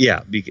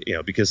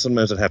 Because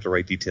sometimes I'd have to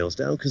write details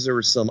down because there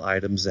were some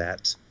items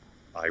that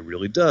I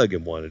really dug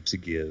and wanted to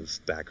give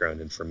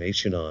background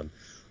information on.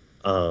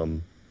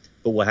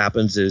 But what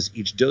happens is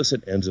each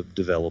docent ends up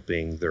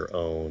developing their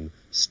own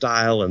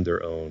style and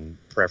their own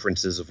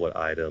preferences of what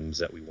items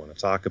that we want to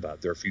talk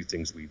about. There are a few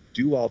things we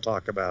do all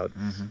talk about,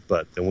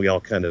 but then we all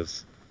kind of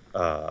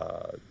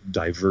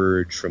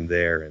diverge from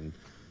there and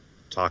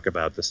talk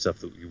about the stuff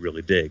that we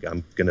really dig.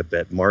 I'm going to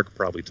bet Mark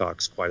probably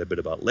talks quite a bit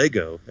about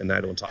Lego, and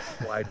I don't talk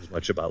quite as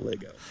much about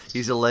Lego.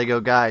 He's a Lego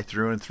guy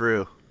through and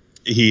through.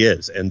 He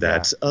is, and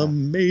that's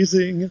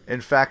amazing.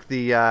 In fact,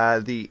 the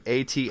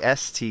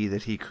ATST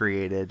that he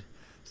created,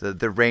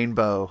 the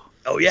rainbow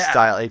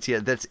style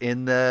ATST, that's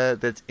in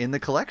the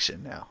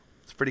collection now.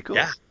 It's pretty cool.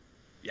 Yeah,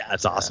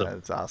 it's awesome.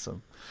 It's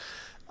awesome.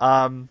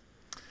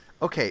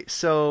 Okay,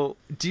 so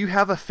do you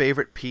have a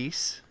favorite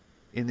piece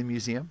in the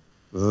museum?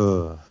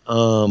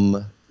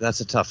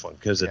 That's a tough one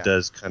because it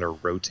does kind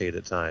of rotate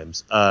at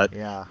times.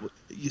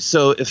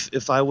 So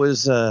if I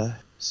was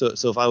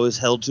So if I was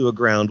held to a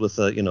ground with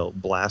a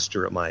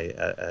blaster at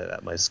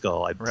my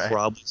skull, I'd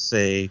probably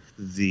say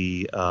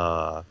there's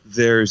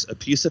a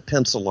piece of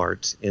pencil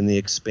art in the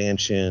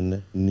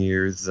expansion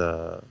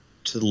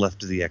to the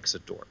left of the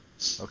exit door.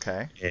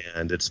 Okay.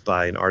 And it's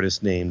by an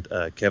artist named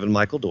Kevin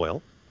Michael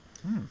Doyle.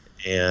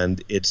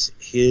 And it's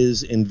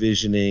his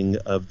envisioning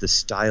of the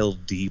Style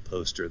D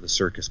poster, the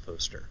circus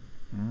poster.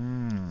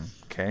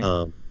 Okay.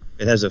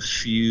 It has a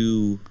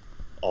few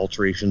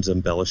alterations,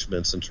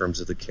 embellishments in terms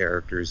of the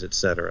characters,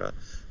 etc.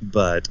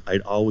 But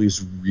I'd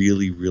always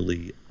really,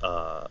 really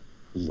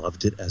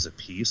loved it as a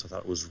piece. I thought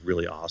it was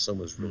really awesome.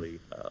 I was really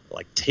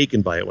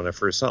taken by it when I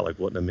first saw it. Like,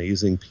 what an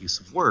amazing piece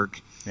of work.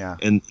 Yeah.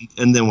 And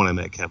then when I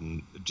met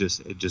Kevin,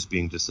 just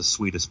being just the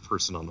sweetest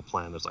person on the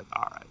planet, it's like,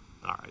 all right.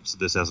 So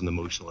this has an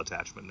emotional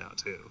attachment now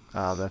too.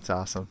 Oh, that's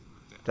awesome.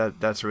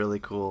 That's really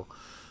cool.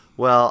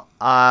 Well,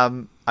 I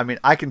mean,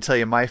 I can tell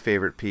you my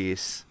favorite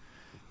piece,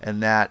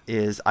 and that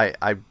is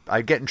I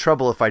get in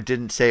trouble if I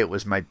didn't say it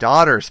was my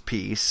daughter's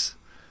piece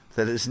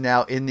that is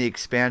now in the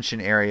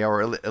expansion area,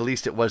 or at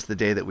least it was the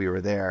day that we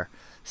were there.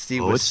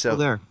 Steve was it's still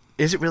there.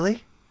 Is it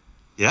really?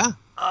 Yeah.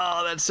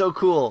 Oh, that's so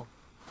cool.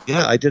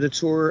 Yeah, I did a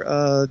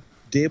tour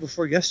day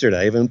before yesterday.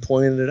 I even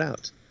pointed it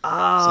out.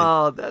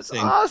 Oh, that's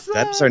awesome.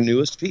 That's our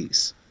newest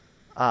piece.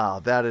 Oh,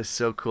 that is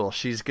so cool.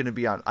 She's going to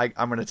be on...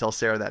 I'm going to tell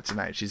Sarah that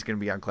tonight. She's going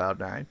to be on Cloud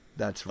 9.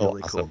 That's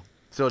really awesome. Cool.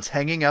 So it's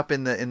hanging up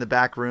in the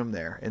back room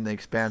there, in the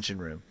expansion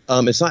room.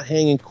 It's not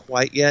hanging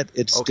quite yet.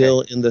 It's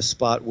still in the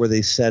spot where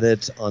they set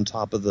it on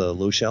top of the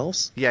low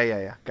shelves.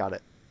 Yeah. Got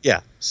it. Yeah.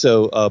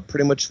 So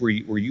pretty much where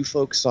you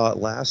folks saw it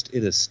last,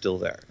 it is still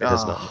there. It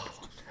has not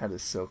moved. That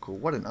is so cool.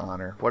 What an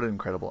honor. What an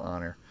incredible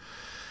honor.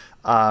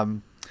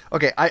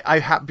 Okay,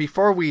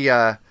 before we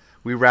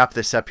wrap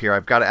this up here,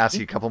 I've got to ask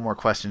you a couple more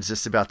questions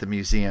just about the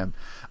museum.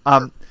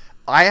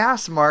 I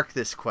asked Mark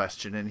this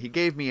question, and he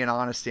gave me an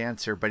honest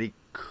answer, but he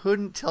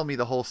couldn't tell me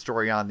the whole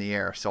story on the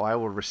air, so I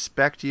will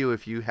respect you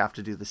if you have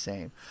to do the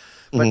same.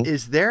 But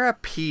is there a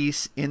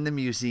piece in the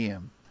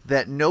museum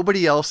that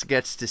nobody else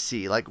gets to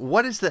see? Like,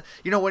 what is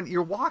when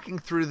you're walking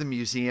through the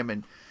museum,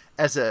 and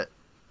as a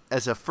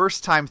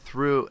first time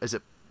through,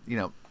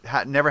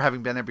 never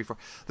having been there before,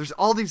 there's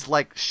all these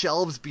like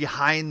shelves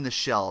behind the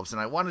shelves,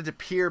 and I wanted to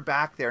peer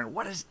back there, and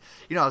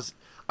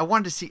I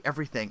wanted to see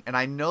everything, and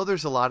I know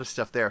there's a lot of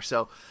stuff there.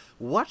 So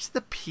what's the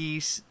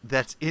piece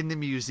that's in the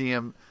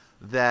museum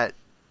that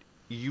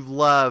you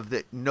love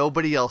that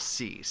nobody else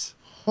sees?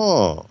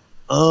 Well,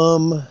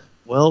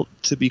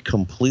 to be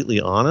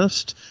completely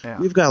honest,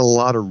 we've got a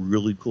lot of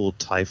really cool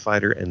TIE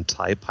Fighter and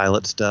TIE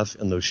Pilot stuff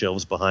in those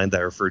shelves behind that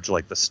I refer to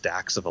like the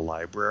stacks of a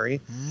library.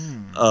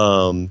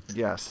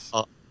 Yes.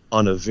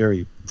 On a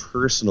very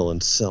personal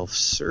and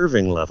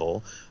self-serving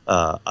level,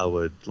 I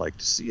would like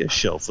to see a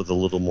shelf with a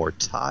little more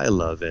TIE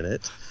love in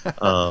it.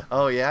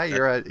 Oh yeah,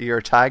 you're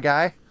a TIE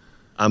guy?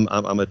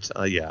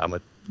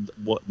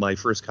 My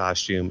first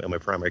costume and my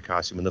primary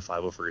costume in the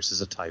 501st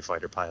is a TIE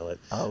Fighter pilot.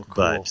 Oh, cool.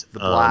 But the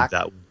black?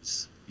 That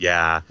was...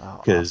 Yeah,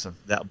 because awesome.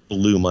 That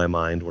blew my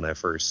mind when I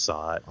first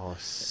saw it. Oh,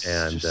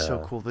 and just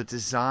so cool. The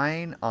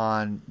design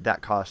on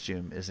that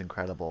costume is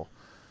incredible.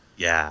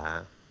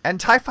 Yeah. And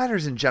TIE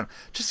Fighters in general,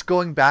 just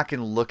going back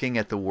and looking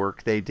at the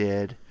work they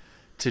did,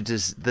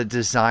 the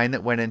design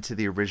that went into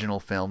the original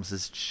films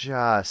is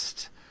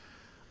just...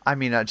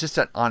 just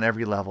on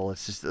every level.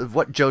 It's just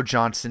what Joe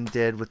Johnston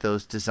did with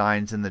those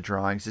designs and the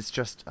drawings. It's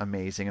just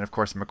amazing. And, of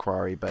course,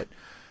 McQuarrie. But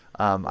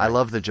I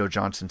love the Joe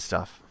Johnston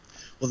stuff.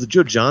 Well, the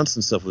Joe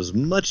Johnston stuff was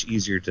much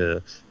easier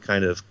to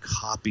kind of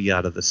copy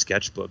out of the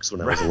sketchbooks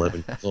when I was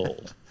 11 years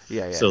old.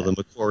 So the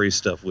McQuarrie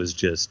stuff was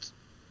just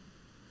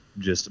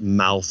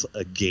mouth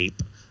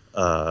agape,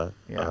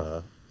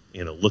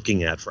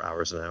 looking at for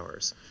hours and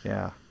hours.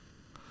 Yeah.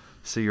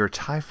 So you're a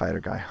TIE Fighter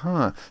guy,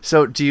 huh?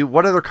 So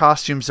what other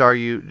costumes do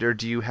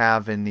you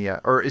have in the,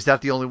 or is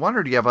that the only one,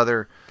 or do you have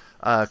other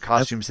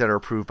costumes that are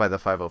approved by the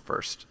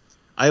 501st?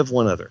 I have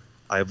one other,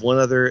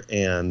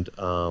 and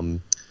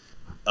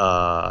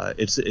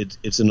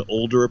it's an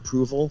older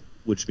approval,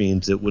 which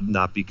means it would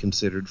not be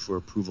considered for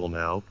approval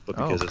now. But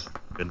because it's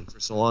been for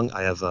so long,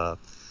 I have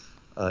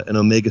an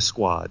Omega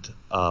Squad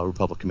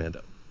Republic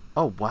Commando.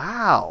 Oh,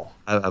 wow.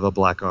 I have a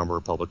Black Armor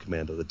Republic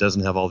Commando that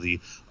doesn't have all the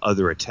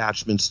other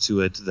attachments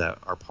to it that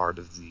are part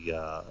of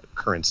the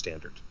current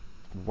standard.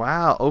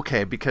 Wow.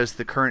 Okay, because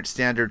the current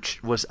standard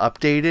was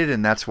updated,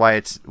 and that's why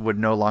it would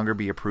no longer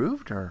be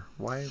approved, or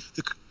why?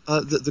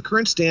 The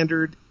current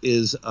standard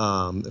is, if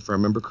I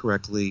remember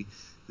correctly,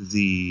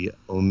 the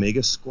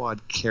Omega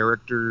Squad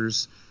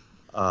characters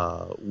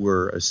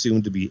were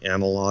assumed to be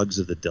analogs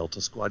of the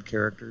Delta Squad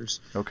characters.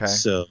 Okay.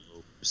 So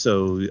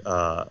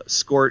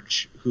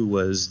Scorch, who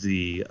was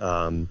the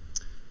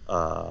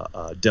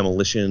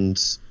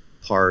demolitions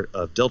part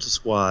of Delta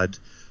Squad,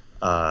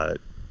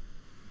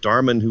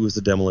 Darman, who was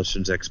the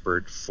demolitions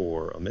expert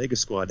for Omega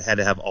Squad, had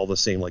to have all the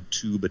same like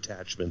tube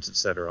attachments,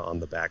 etc., on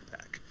the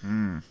backpack.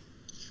 Mm.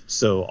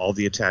 So all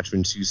the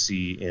attachments you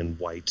see in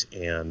white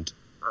and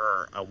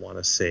I want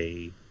to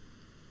say,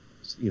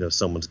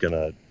 someone's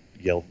gonna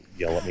yell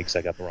at me because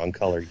I got the wrong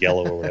color,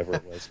 yellow or whatever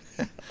it was.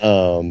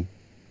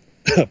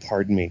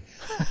 Pardon me.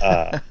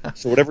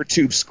 So whatever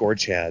tube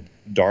Scorch had,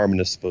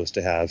 Darman is supposed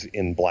to have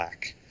in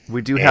black.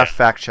 We do have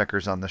fact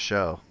checkers on the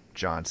show,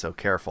 John, so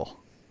careful.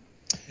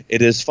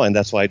 It is fine.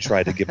 That's why I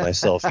try to give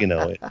myself, an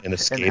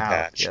escape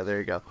hatch. Yeah, there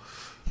you go.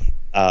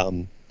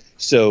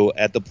 So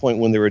at the point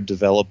when they were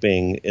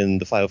developing in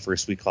the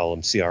 501st, we call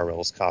them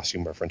CRL's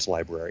Costume Reference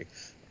Library.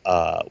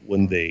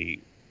 When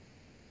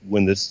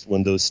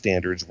those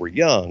standards were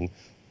young,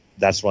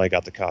 that's when I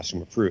got the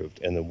costume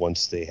approved. And then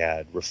once they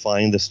had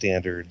refined the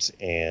standards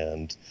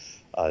and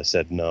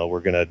said, no, we're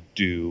going to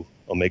do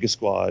Omega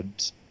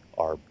Squads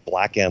are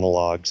black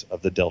analogs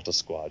of the Delta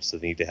Squad, so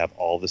they need to have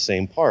all the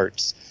same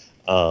parts.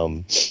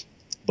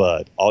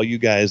 But all you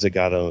folks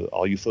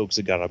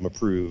that got them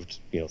approved,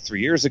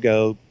 3 years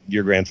ago,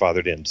 you're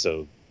grandfathered in,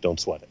 so don't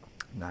sweat it.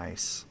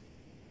 Nice.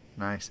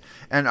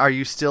 And are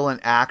you still an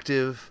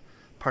active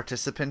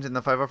participant in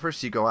the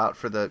 501st? You go out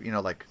for the,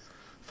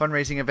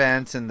 fundraising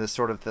events and the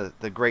sort of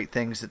the great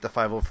things that the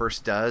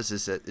 501st does.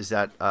 Is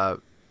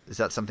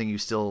that something you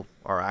still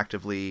are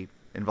actively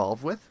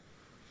involved with?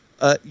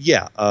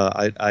 Yeah.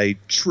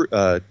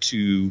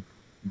 To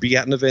be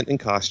at an event in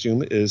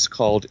costume is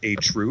called a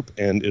troop,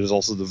 and it is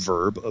also the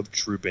verb of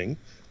trooping.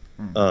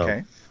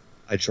 Okay.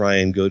 I try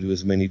and go to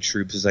as many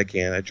troops as I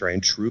can. I try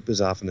and troop as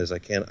often as I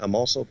can. I'm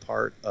also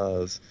part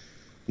of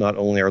not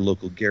only our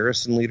local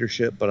garrison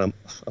leadership, but I'm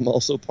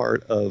also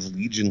part of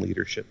Legion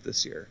leadership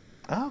this year.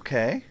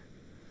 Okay.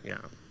 Yeah.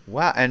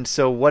 Wow. And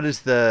so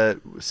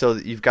so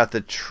you've got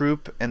the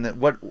troop and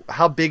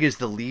how big is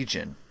the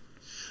Legion?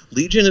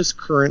 Legion is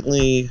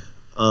currently,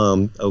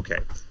 okay.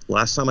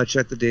 Last time I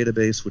checked the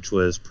database, which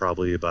was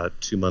probably about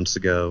 2 months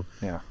ago,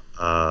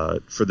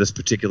 for this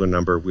particular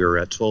number, we were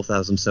at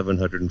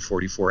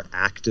 12,744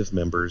 active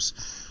members.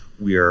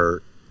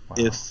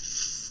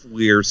 If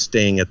we're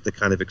staying at the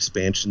kind of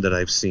expansion that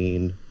I've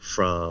seen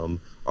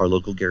from our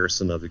local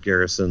garrison, other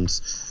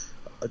garrisons,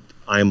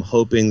 I'm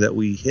hoping that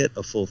we hit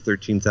a full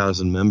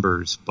 13,000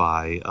 members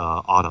by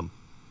autumn.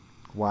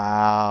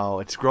 Wow,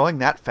 it's growing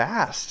that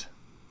fast.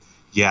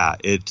 Yeah,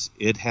 we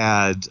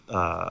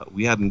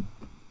had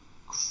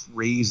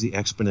crazy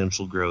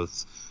exponential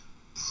growth,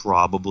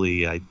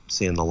 probably I'd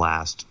say in the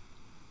last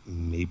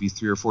maybe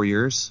 3 or 4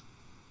 years.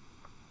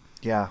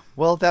 Yeah,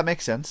 well, that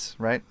makes sense,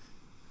 right?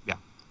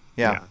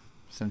 Yeah.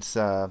 Since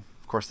of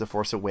course the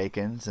Force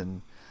Awakens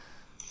and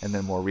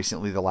then more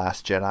recently the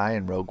Last Jedi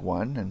and Rogue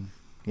One and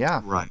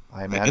right.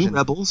 I imagine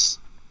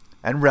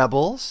and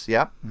Rebels.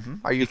 Yep. Mm-hmm.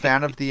 Are you a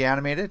fan of the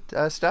animated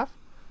stuff?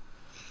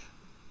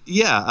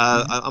 Yeah,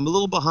 I'm a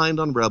little behind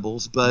on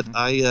Rebels, but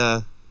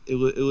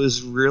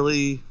it's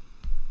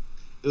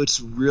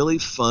really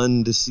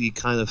fun to see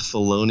kind of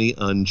Filoni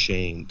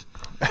unchained.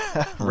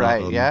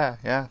 Right.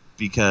 Yeah.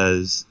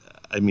 Because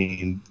I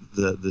mean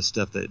the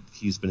stuff that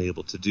he's been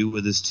able to do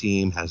with his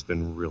team has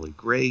been really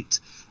great.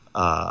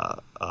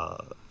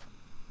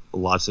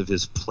 Lots of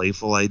his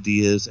playful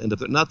ideas end up,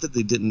 not that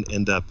they didn't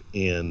end up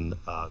in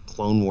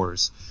Clone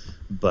Wars,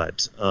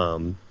 but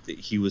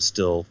he was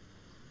still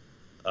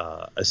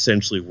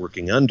essentially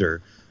working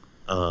under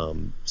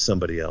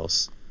somebody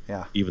else.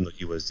 Yeah. Even though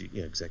he was the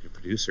executive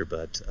producer,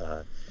 but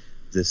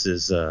this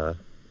is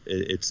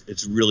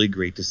it's really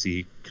great to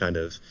see kind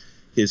of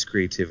his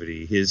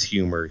creativity, his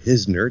humor,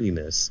 his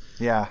nerdiness.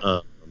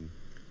 Yeah.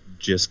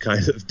 Just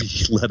kind of be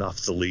let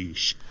off the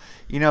leash.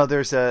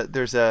 There's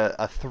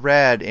a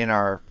thread in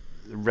our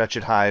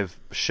Wretched Hive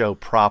show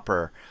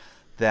proper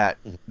that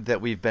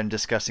we've been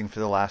discussing for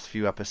the last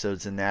few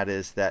episodes, and that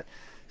is that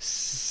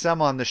some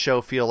on the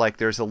show feel like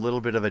there's a little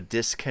bit of a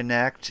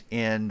disconnect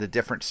in the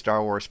different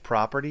Star Wars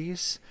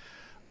properties.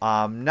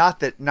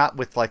 Not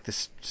with like the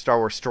Star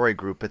Wars story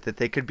group, but that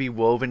they could be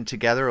woven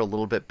together a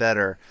little bit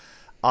better,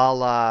 a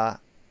la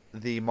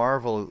the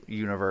Marvel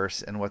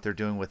universe and what they're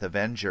doing with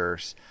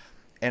Avengers.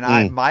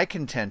 And my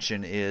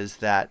contention is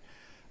that,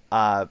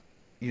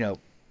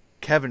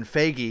 Kevin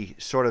Feige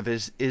sort of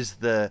is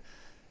the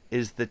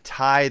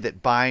tie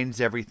that binds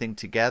everything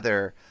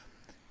together.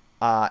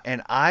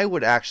 And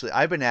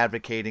I've been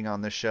advocating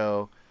on the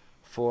show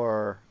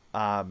for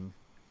Dave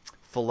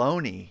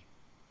Filoni,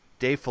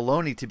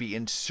 to be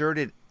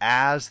inserted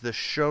as the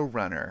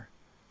showrunner,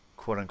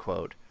 quote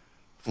unquote,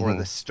 for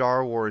the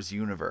Star Wars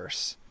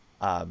universe.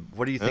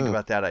 What do you think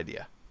about that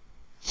idea?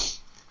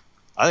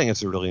 I think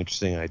it's a really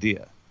interesting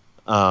idea,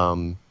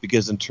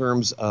 because in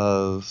terms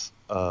of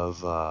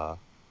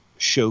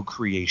show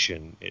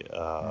creation,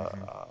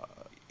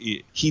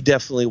 he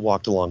definitely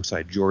walked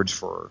alongside George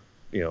for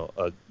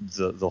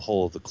the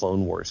whole of the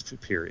Clone Wars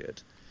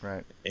period.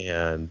 Right.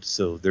 And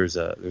so there's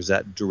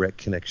that direct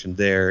connection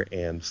there,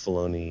 and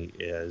Filoni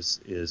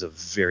is a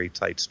very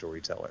tight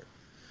storyteller.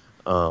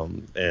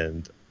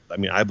 And I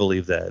mean, I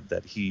believe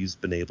that he's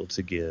been able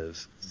to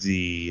give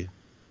the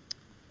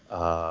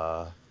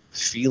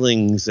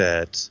feelings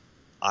that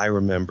I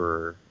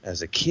remember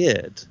as a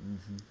kid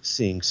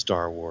seeing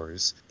Star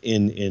Wars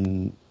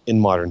in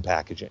modern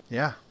packaging.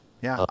 Yeah.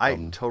 I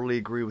totally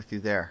agree with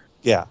you there.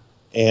 Yeah.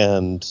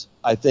 And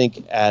I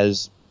think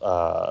as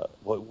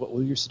what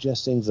were you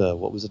suggesting?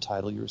 What was the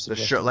title you were The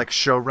suggesting? show, like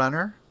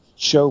showrunner.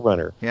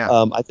 Showrunner.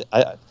 Yeah.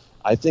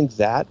 I think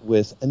that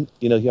with, and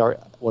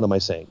what am I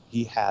saying?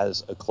 He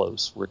has a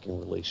close working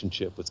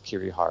relationship with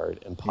Kiri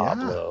Hard and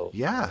Pablo.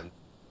 Yeah.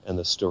 And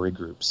the story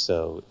group.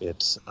 So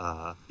it's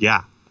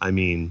yeah. I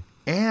mean,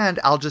 and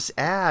I'll just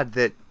add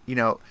that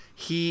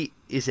he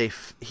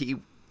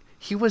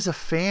was a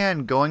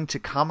fan going to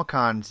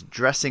Comic-Cons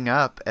dressing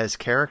up as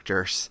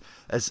characters,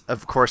 as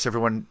of course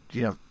everyone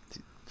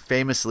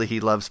famously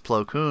he loves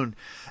Plo Koon,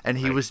 and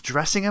he was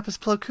dressing up as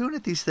Plo Koon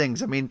at these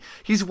things. I mean,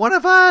 he's one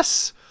of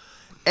us.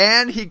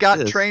 And he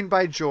got trained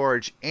by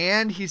George,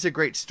 and he's a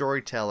great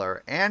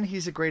storyteller, and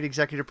he's a great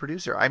executive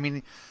producer. I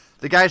mean,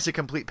 the guy's a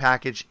complete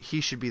package.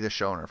 He should be the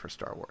showrunner for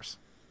Star Wars.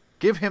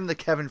 Give him the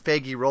Kevin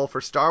Feige role for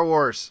Star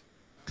Wars.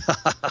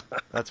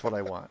 That's what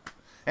I want.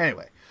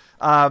 Anyway,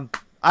 I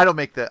don't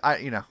make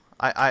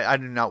I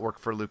do not work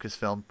for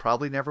Lucasfilm.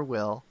 Probably never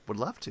will. Would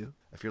love to.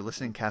 If you're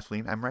listening,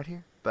 Kathleen, I'm right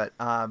here. But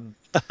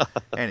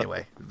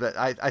anyway,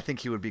 I think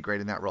he would be great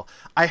in that role.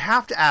 I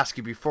have to ask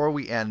you before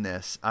we end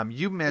this.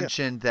 You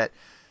mentioned that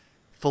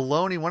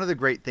Filoni, one of the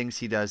great things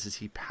he does is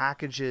he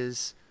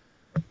packages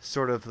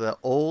sort of the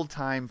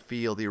old-time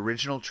feel, the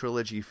original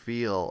trilogy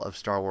feel of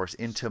Star Wars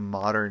into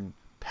modern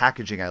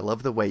packaging. I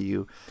love the way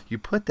you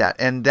put that.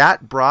 And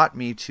that brought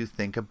me to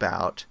think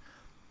about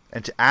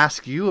and to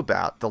ask you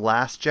about The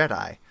Last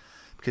Jedi,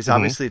 because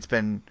obviously it's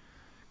been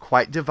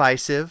quite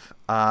divisive.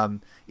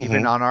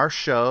 Even on our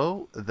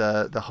show,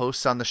 the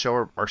hosts on the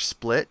show are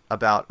split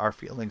about our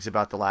feelings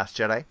about The Last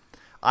Jedi.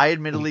 I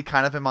admittedly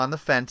kind of am on the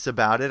fence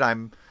about it.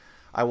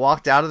 I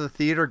walked out of the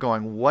theater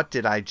going, what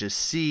did I just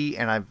see?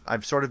 And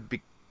I've sort of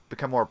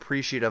become more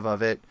appreciative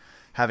of it,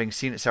 having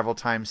seen it several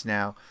times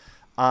now.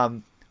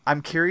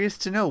 I'm curious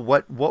to know,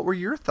 what were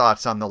your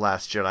thoughts on The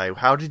Last Jedi?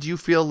 How did you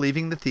feel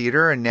leaving the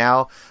theater? And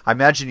now, I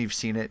imagine you've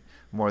seen it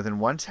more than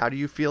once. How do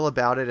you feel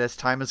about it as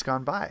time has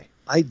gone by?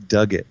 I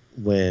dug it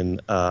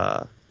when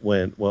I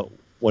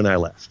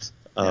left.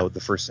 After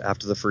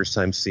the first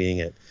time seeing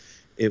it,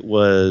 it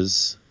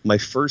was, my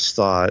first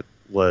thought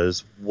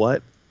was,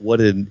 what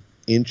an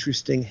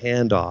interesting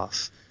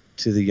handoff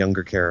to the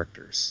younger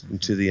characters and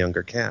to the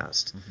younger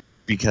cast,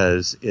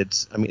 because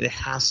it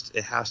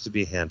has to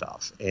be a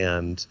handoff,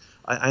 and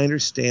I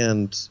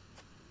understand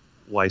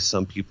why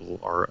some people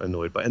are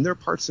annoyed by it. And there are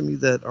parts of me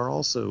that are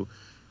also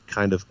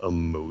kind of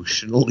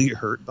emotionally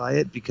hurt by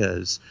it,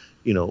 because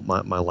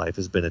my life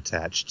has been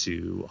attached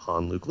to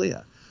Han, Luke,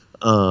 Leia.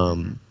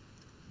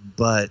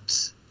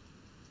 But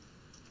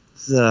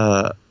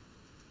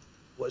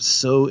what's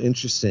so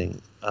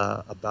interesting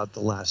about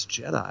The Last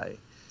Jedi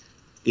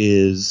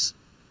is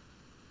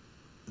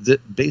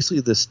that basically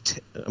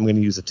I'm going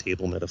to use a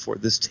table metaphor.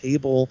 This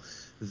table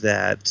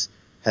that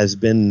has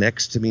been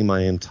next to me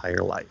my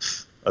entire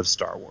life of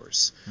Star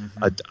Wars.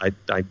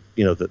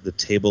 The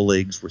table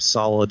legs were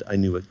solid. I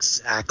knew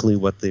exactly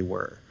what they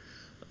were.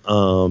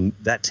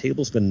 That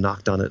table's been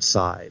knocked on its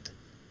side.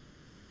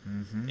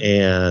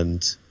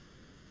 And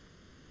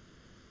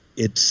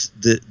it's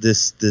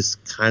this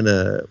kind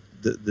of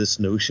this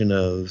notion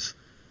of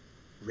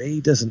Rey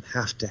doesn't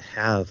have to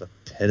have a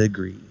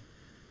pedigree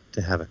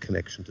to have a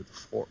connection to the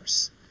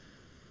Force,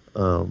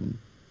 and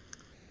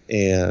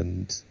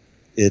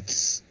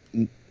it's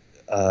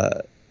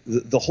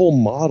the whole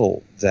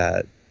model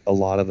that a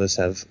lot of us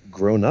have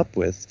grown up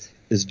with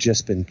has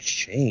just been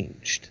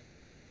changed,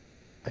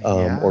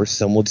 or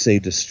some would say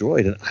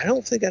destroyed, and I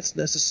don't think that's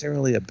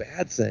necessarily a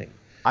bad thing.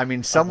 I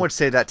mean, some would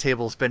say that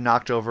table's been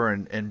knocked over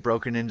and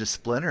broken into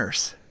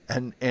splinters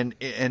and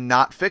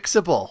not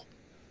fixable.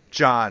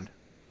 John,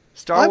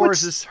 Star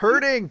Wars is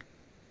hurting.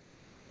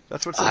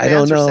 That's what some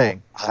fans are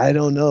saying. I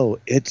don't know.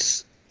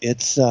 It's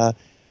there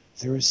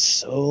is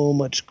so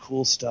much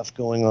cool stuff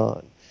going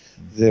on.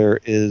 There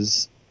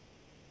is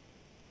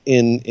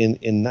in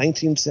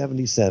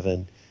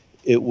 1977,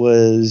 it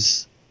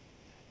was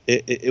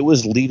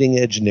leading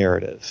edge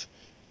narrative,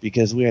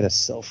 because we had a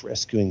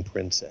self-rescuing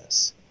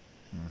princess.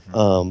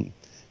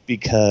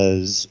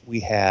 Because we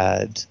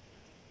had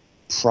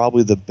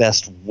probably the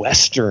best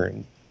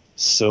Western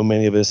so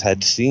many of us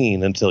had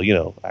seen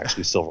until,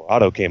 actually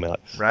Silverado came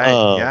out.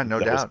 Right. Yeah, no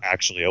doubt. That was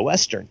actually a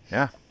Western.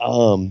 Yeah.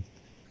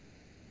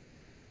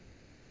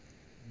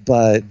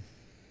 But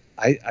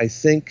I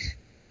think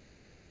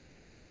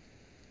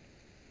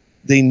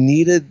they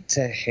needed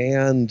to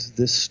hand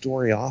this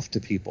story off to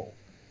people.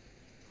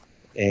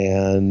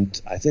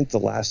 And I think The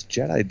Last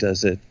Jedi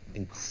does it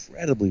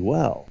incredibly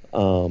well.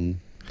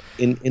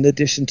 In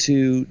addition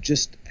to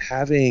just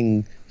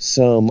having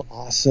some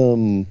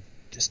awesome,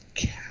 just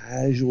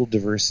casual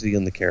diversity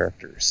in the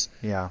characters.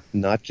 Yeah.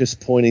 Not just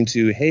pointing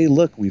to, hey,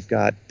 look, we've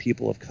got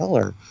people of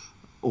color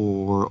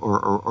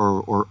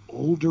or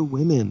older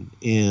women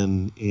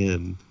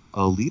in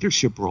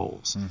leadership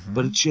roles,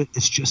 but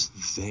it's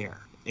just there,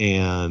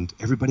 and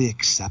everybody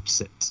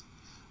accepts it.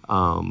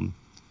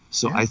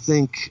 I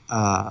think.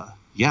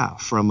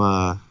 From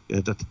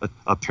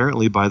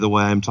apparently, by the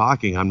way I'm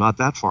talking, I'm not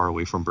that far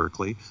away from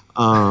Berkeley.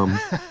 No,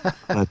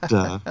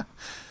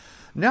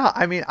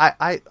 I mean,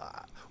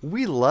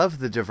 we love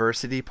the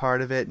diversity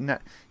part of it. And,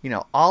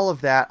 all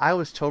of that, I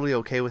was totally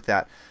okay with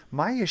that.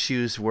 My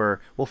issues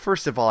were, well,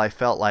 first of all, I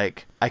felt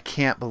like I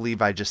can't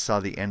believe I just saw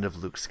the end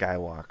of Luke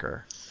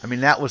Skywalker. I mean,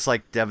 that was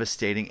like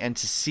devastating. And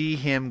to see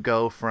him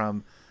go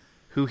from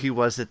who he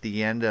was at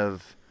the end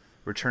of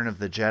Return of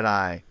the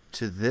Jedi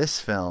to this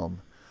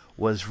film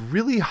was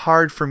really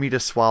hard for me to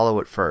swallow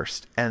at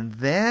first. And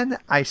then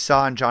I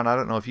saw, and John, I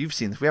don't know if you've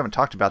seen this. We haven't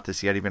talked about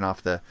this yet, even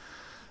off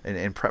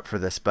in prep for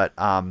this, but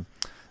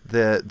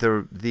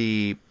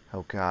the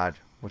oh God,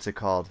 what's it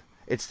called?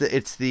 It's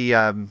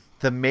the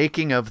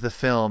making of the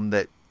film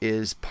that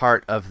is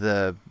part of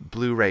the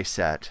Blu-ray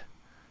set.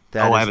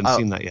 I haven't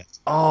seen that yet.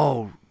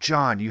 Oh,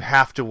 John, you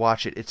have to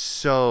watch it. It's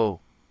so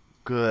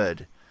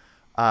good.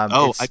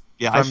 I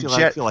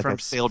feel like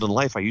I've failed in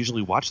life. I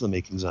usually watch the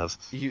makings of.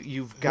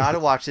 You've got to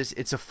watch this.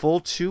 It's a full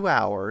 2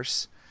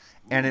 hours,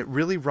 and it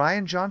really,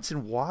 Rian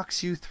Johnson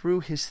walks you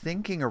through his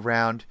thinking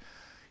around,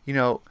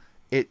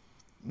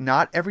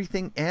 not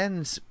everything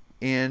ends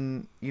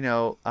in,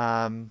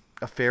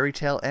 a fairy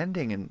tale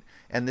ending.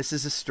 And this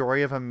is a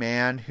story of a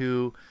man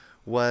who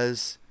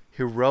was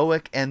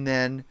heroic and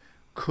then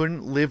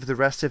couldn't live the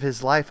rest of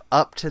his life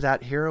up to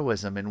that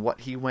heroism and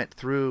what he went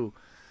through,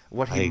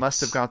 what he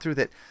must have gone through.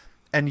 That,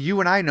 and you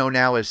and I know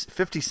now as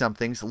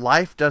 50-somethings,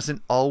 life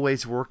doesn't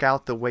always work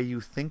out the way you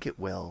think it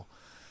will.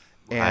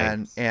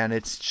 And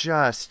it's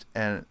just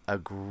a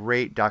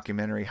great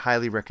documentary.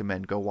 Highly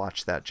recommend. Go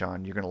watch that,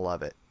 John. You're going to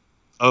love it.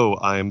 Oh,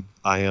 I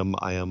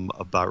am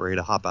about ready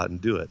to hop out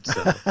and do it.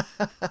 So.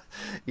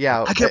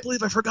 Yeah, I can't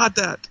believe I forgot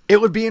that. It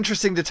would be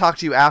interesting to talk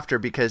to you after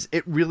because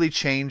it really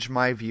changed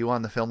my view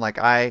on the film. Like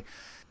I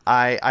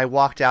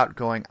walked out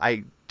going,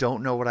 I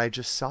don't know what I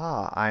just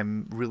saw.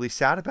 I'm really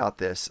sad about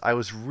this. I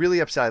was really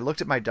upset. I looked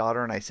at my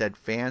daughter and I said,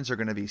 fans are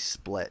going to be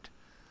split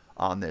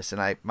on this,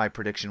 and my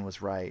prediction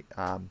was right.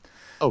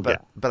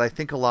 But I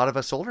think a lot of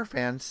us older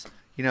fans,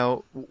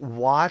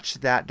 watch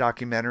that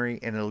documentary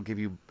and it'll give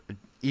you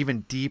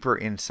even deeper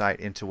insight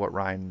into what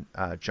Rian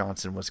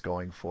Johnson was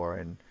going for,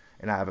 and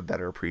I have a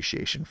better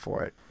appreciation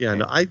for it. Yeah,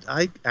 no,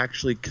 I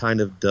actually kind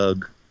of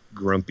dug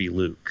Grumpy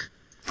Luke.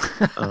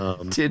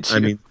 Did you?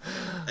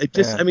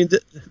 I mean,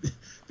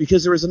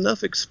 because there was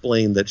enough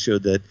explained that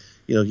showed that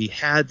he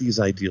had these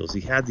ideals. He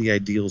had the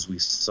ideals we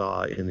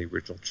saw in the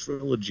original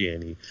trilogy,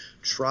 and he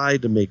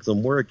tried to make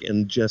them work,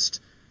 and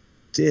just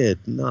did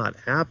not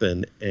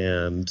happen.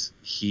 And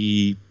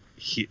he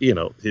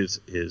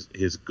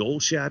his goal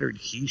shattered.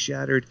 He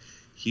shattered.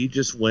 He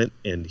just went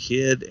and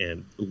hid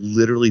and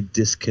literally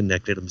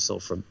disconnected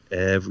himself from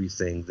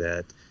everything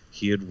that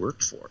he had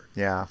worked for.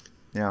 Yeah.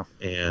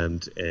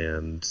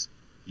 And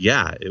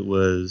yeah, it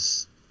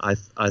was. I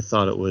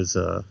thought it was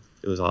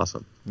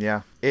awesome.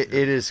 Yeah, it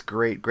is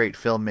great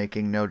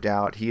filmmaking, no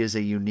doubt. He is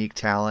a unique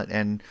talent,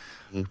 and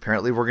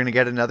apparently we're going to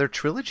get another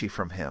trilogy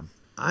from him.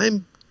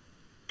 I'm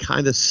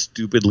kind of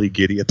stupidly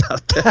giddy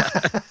about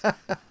that.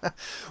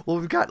 Well,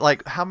 we've got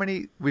like how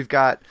many? We've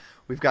got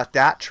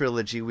that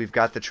trilogy. We've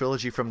got the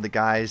trilogy from the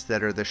guys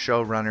that are the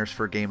showrunners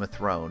for Game of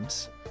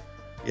Thrones.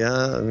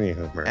 Yeah, I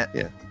mean,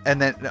 yeah. And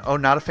then,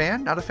 not a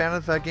fan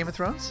of Game of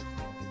Thrones?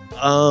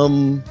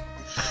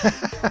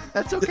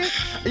 That's okay.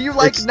 You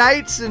like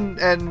knights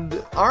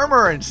and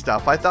armor and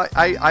stuff. I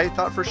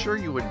thought for sure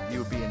you would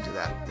be into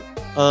that.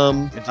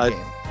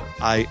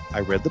 I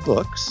read the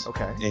books.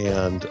 Okay.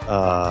 And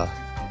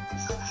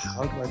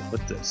how do I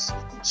put this?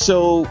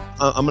 So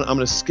I'm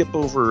gonna skip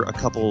over a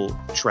couple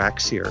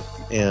tracks here,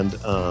 and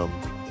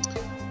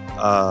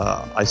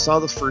I saw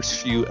the first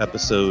few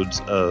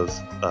episodes of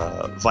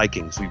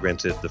Vikings. We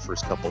rented the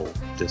first couple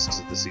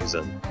discs of the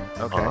season.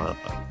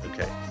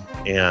 Okay.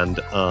 And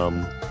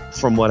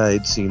from what I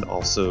had seen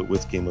also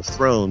with Game of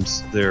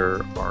Thrones,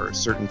 there are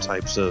certain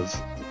types of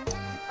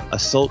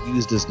assault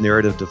used as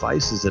narrative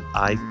devices that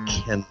I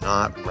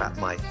cannot wrap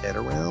my head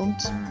around.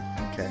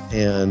 Okay.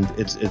 And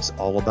it's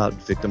all about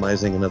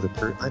victimizing another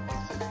person.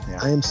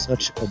 I am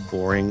such a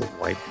boring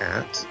white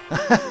hat.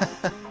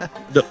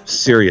 No,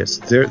 serious.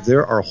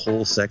 There are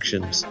whole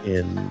sections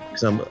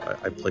because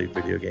I play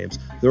video games.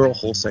 There are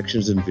whole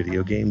sections in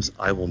video games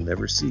I will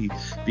never see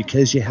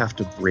because you have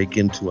to break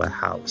into a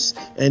house.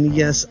 And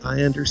yes,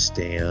 I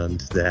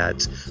understand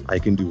that I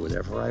can do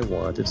whatever I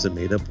want. It's a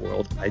made-up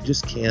world. I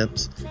just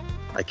can't.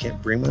 I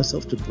can't bring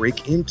myself to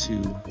break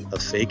into a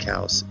fake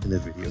house in a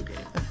video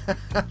game.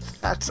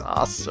 That's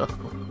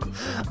awesome.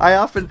 I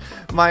often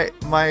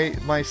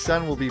my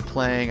son will be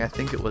playing. I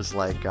think it was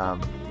like oh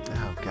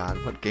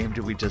God, what game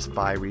did we just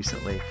buy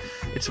recently?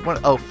 It's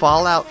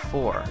Fallout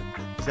 4.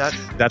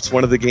 That's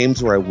one of the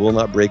games where I will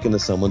not break into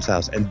someone's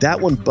house, and that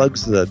one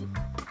bugs the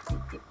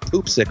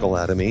poopsicle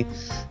out of me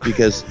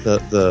because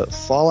the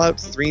Fallout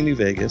 3 New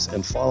Vegas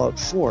and Fallout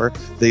 4,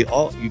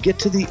 you get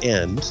to the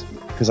end.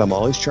 Because I'm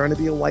always trying to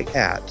be a white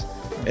hat,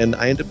 and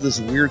I end up in this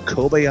weird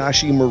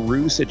Kobayashi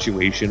Maru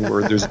situation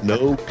where there's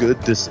no good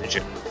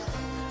decision,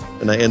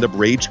 and I end up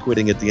rage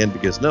quitting at the end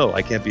because no,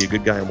 I can't be a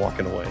good guy and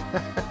walking away.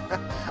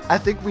 I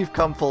think we've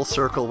come full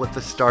circle with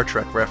the Star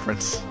Trek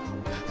reference.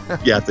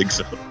 Yeah, I think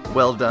so.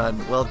 Well done.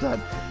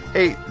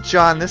 Hey,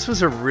 Jon, this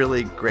was a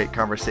really great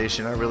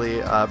conversation. I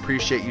really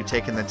appreciate you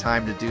taking the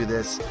time to do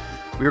this.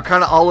 We were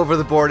kind of all over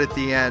the board at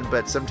the end,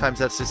 but sometimes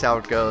that's just how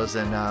it goes.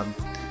 And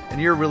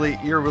you're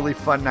a really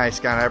fun, nice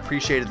guy. And I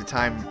appreciated the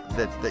time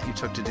that you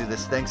took to do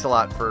this. Thanks a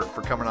lot for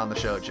coming on the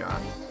show,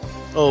 Jon.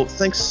 Oh,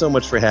 thanks so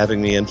much for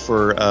having me and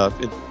for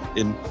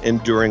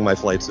enduring my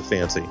flights of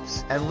fancy.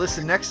 And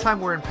listen, next time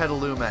we're in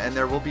Petaluma, and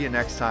there will be a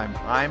next time,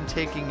 I'm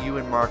taking you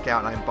and Mark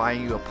out, and I'm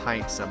buying you a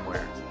pint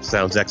somewhere.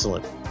 Sounds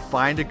excellent.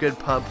 Find a good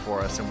pub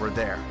for us, and we're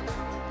there.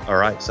 All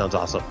right, sounds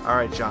awesome. All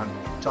right, Jon.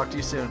 Talk to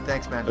you soon.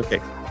 Thanks, man.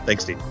 Okay,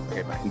 thanks, Steve.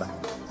 Okay, bye. Bye.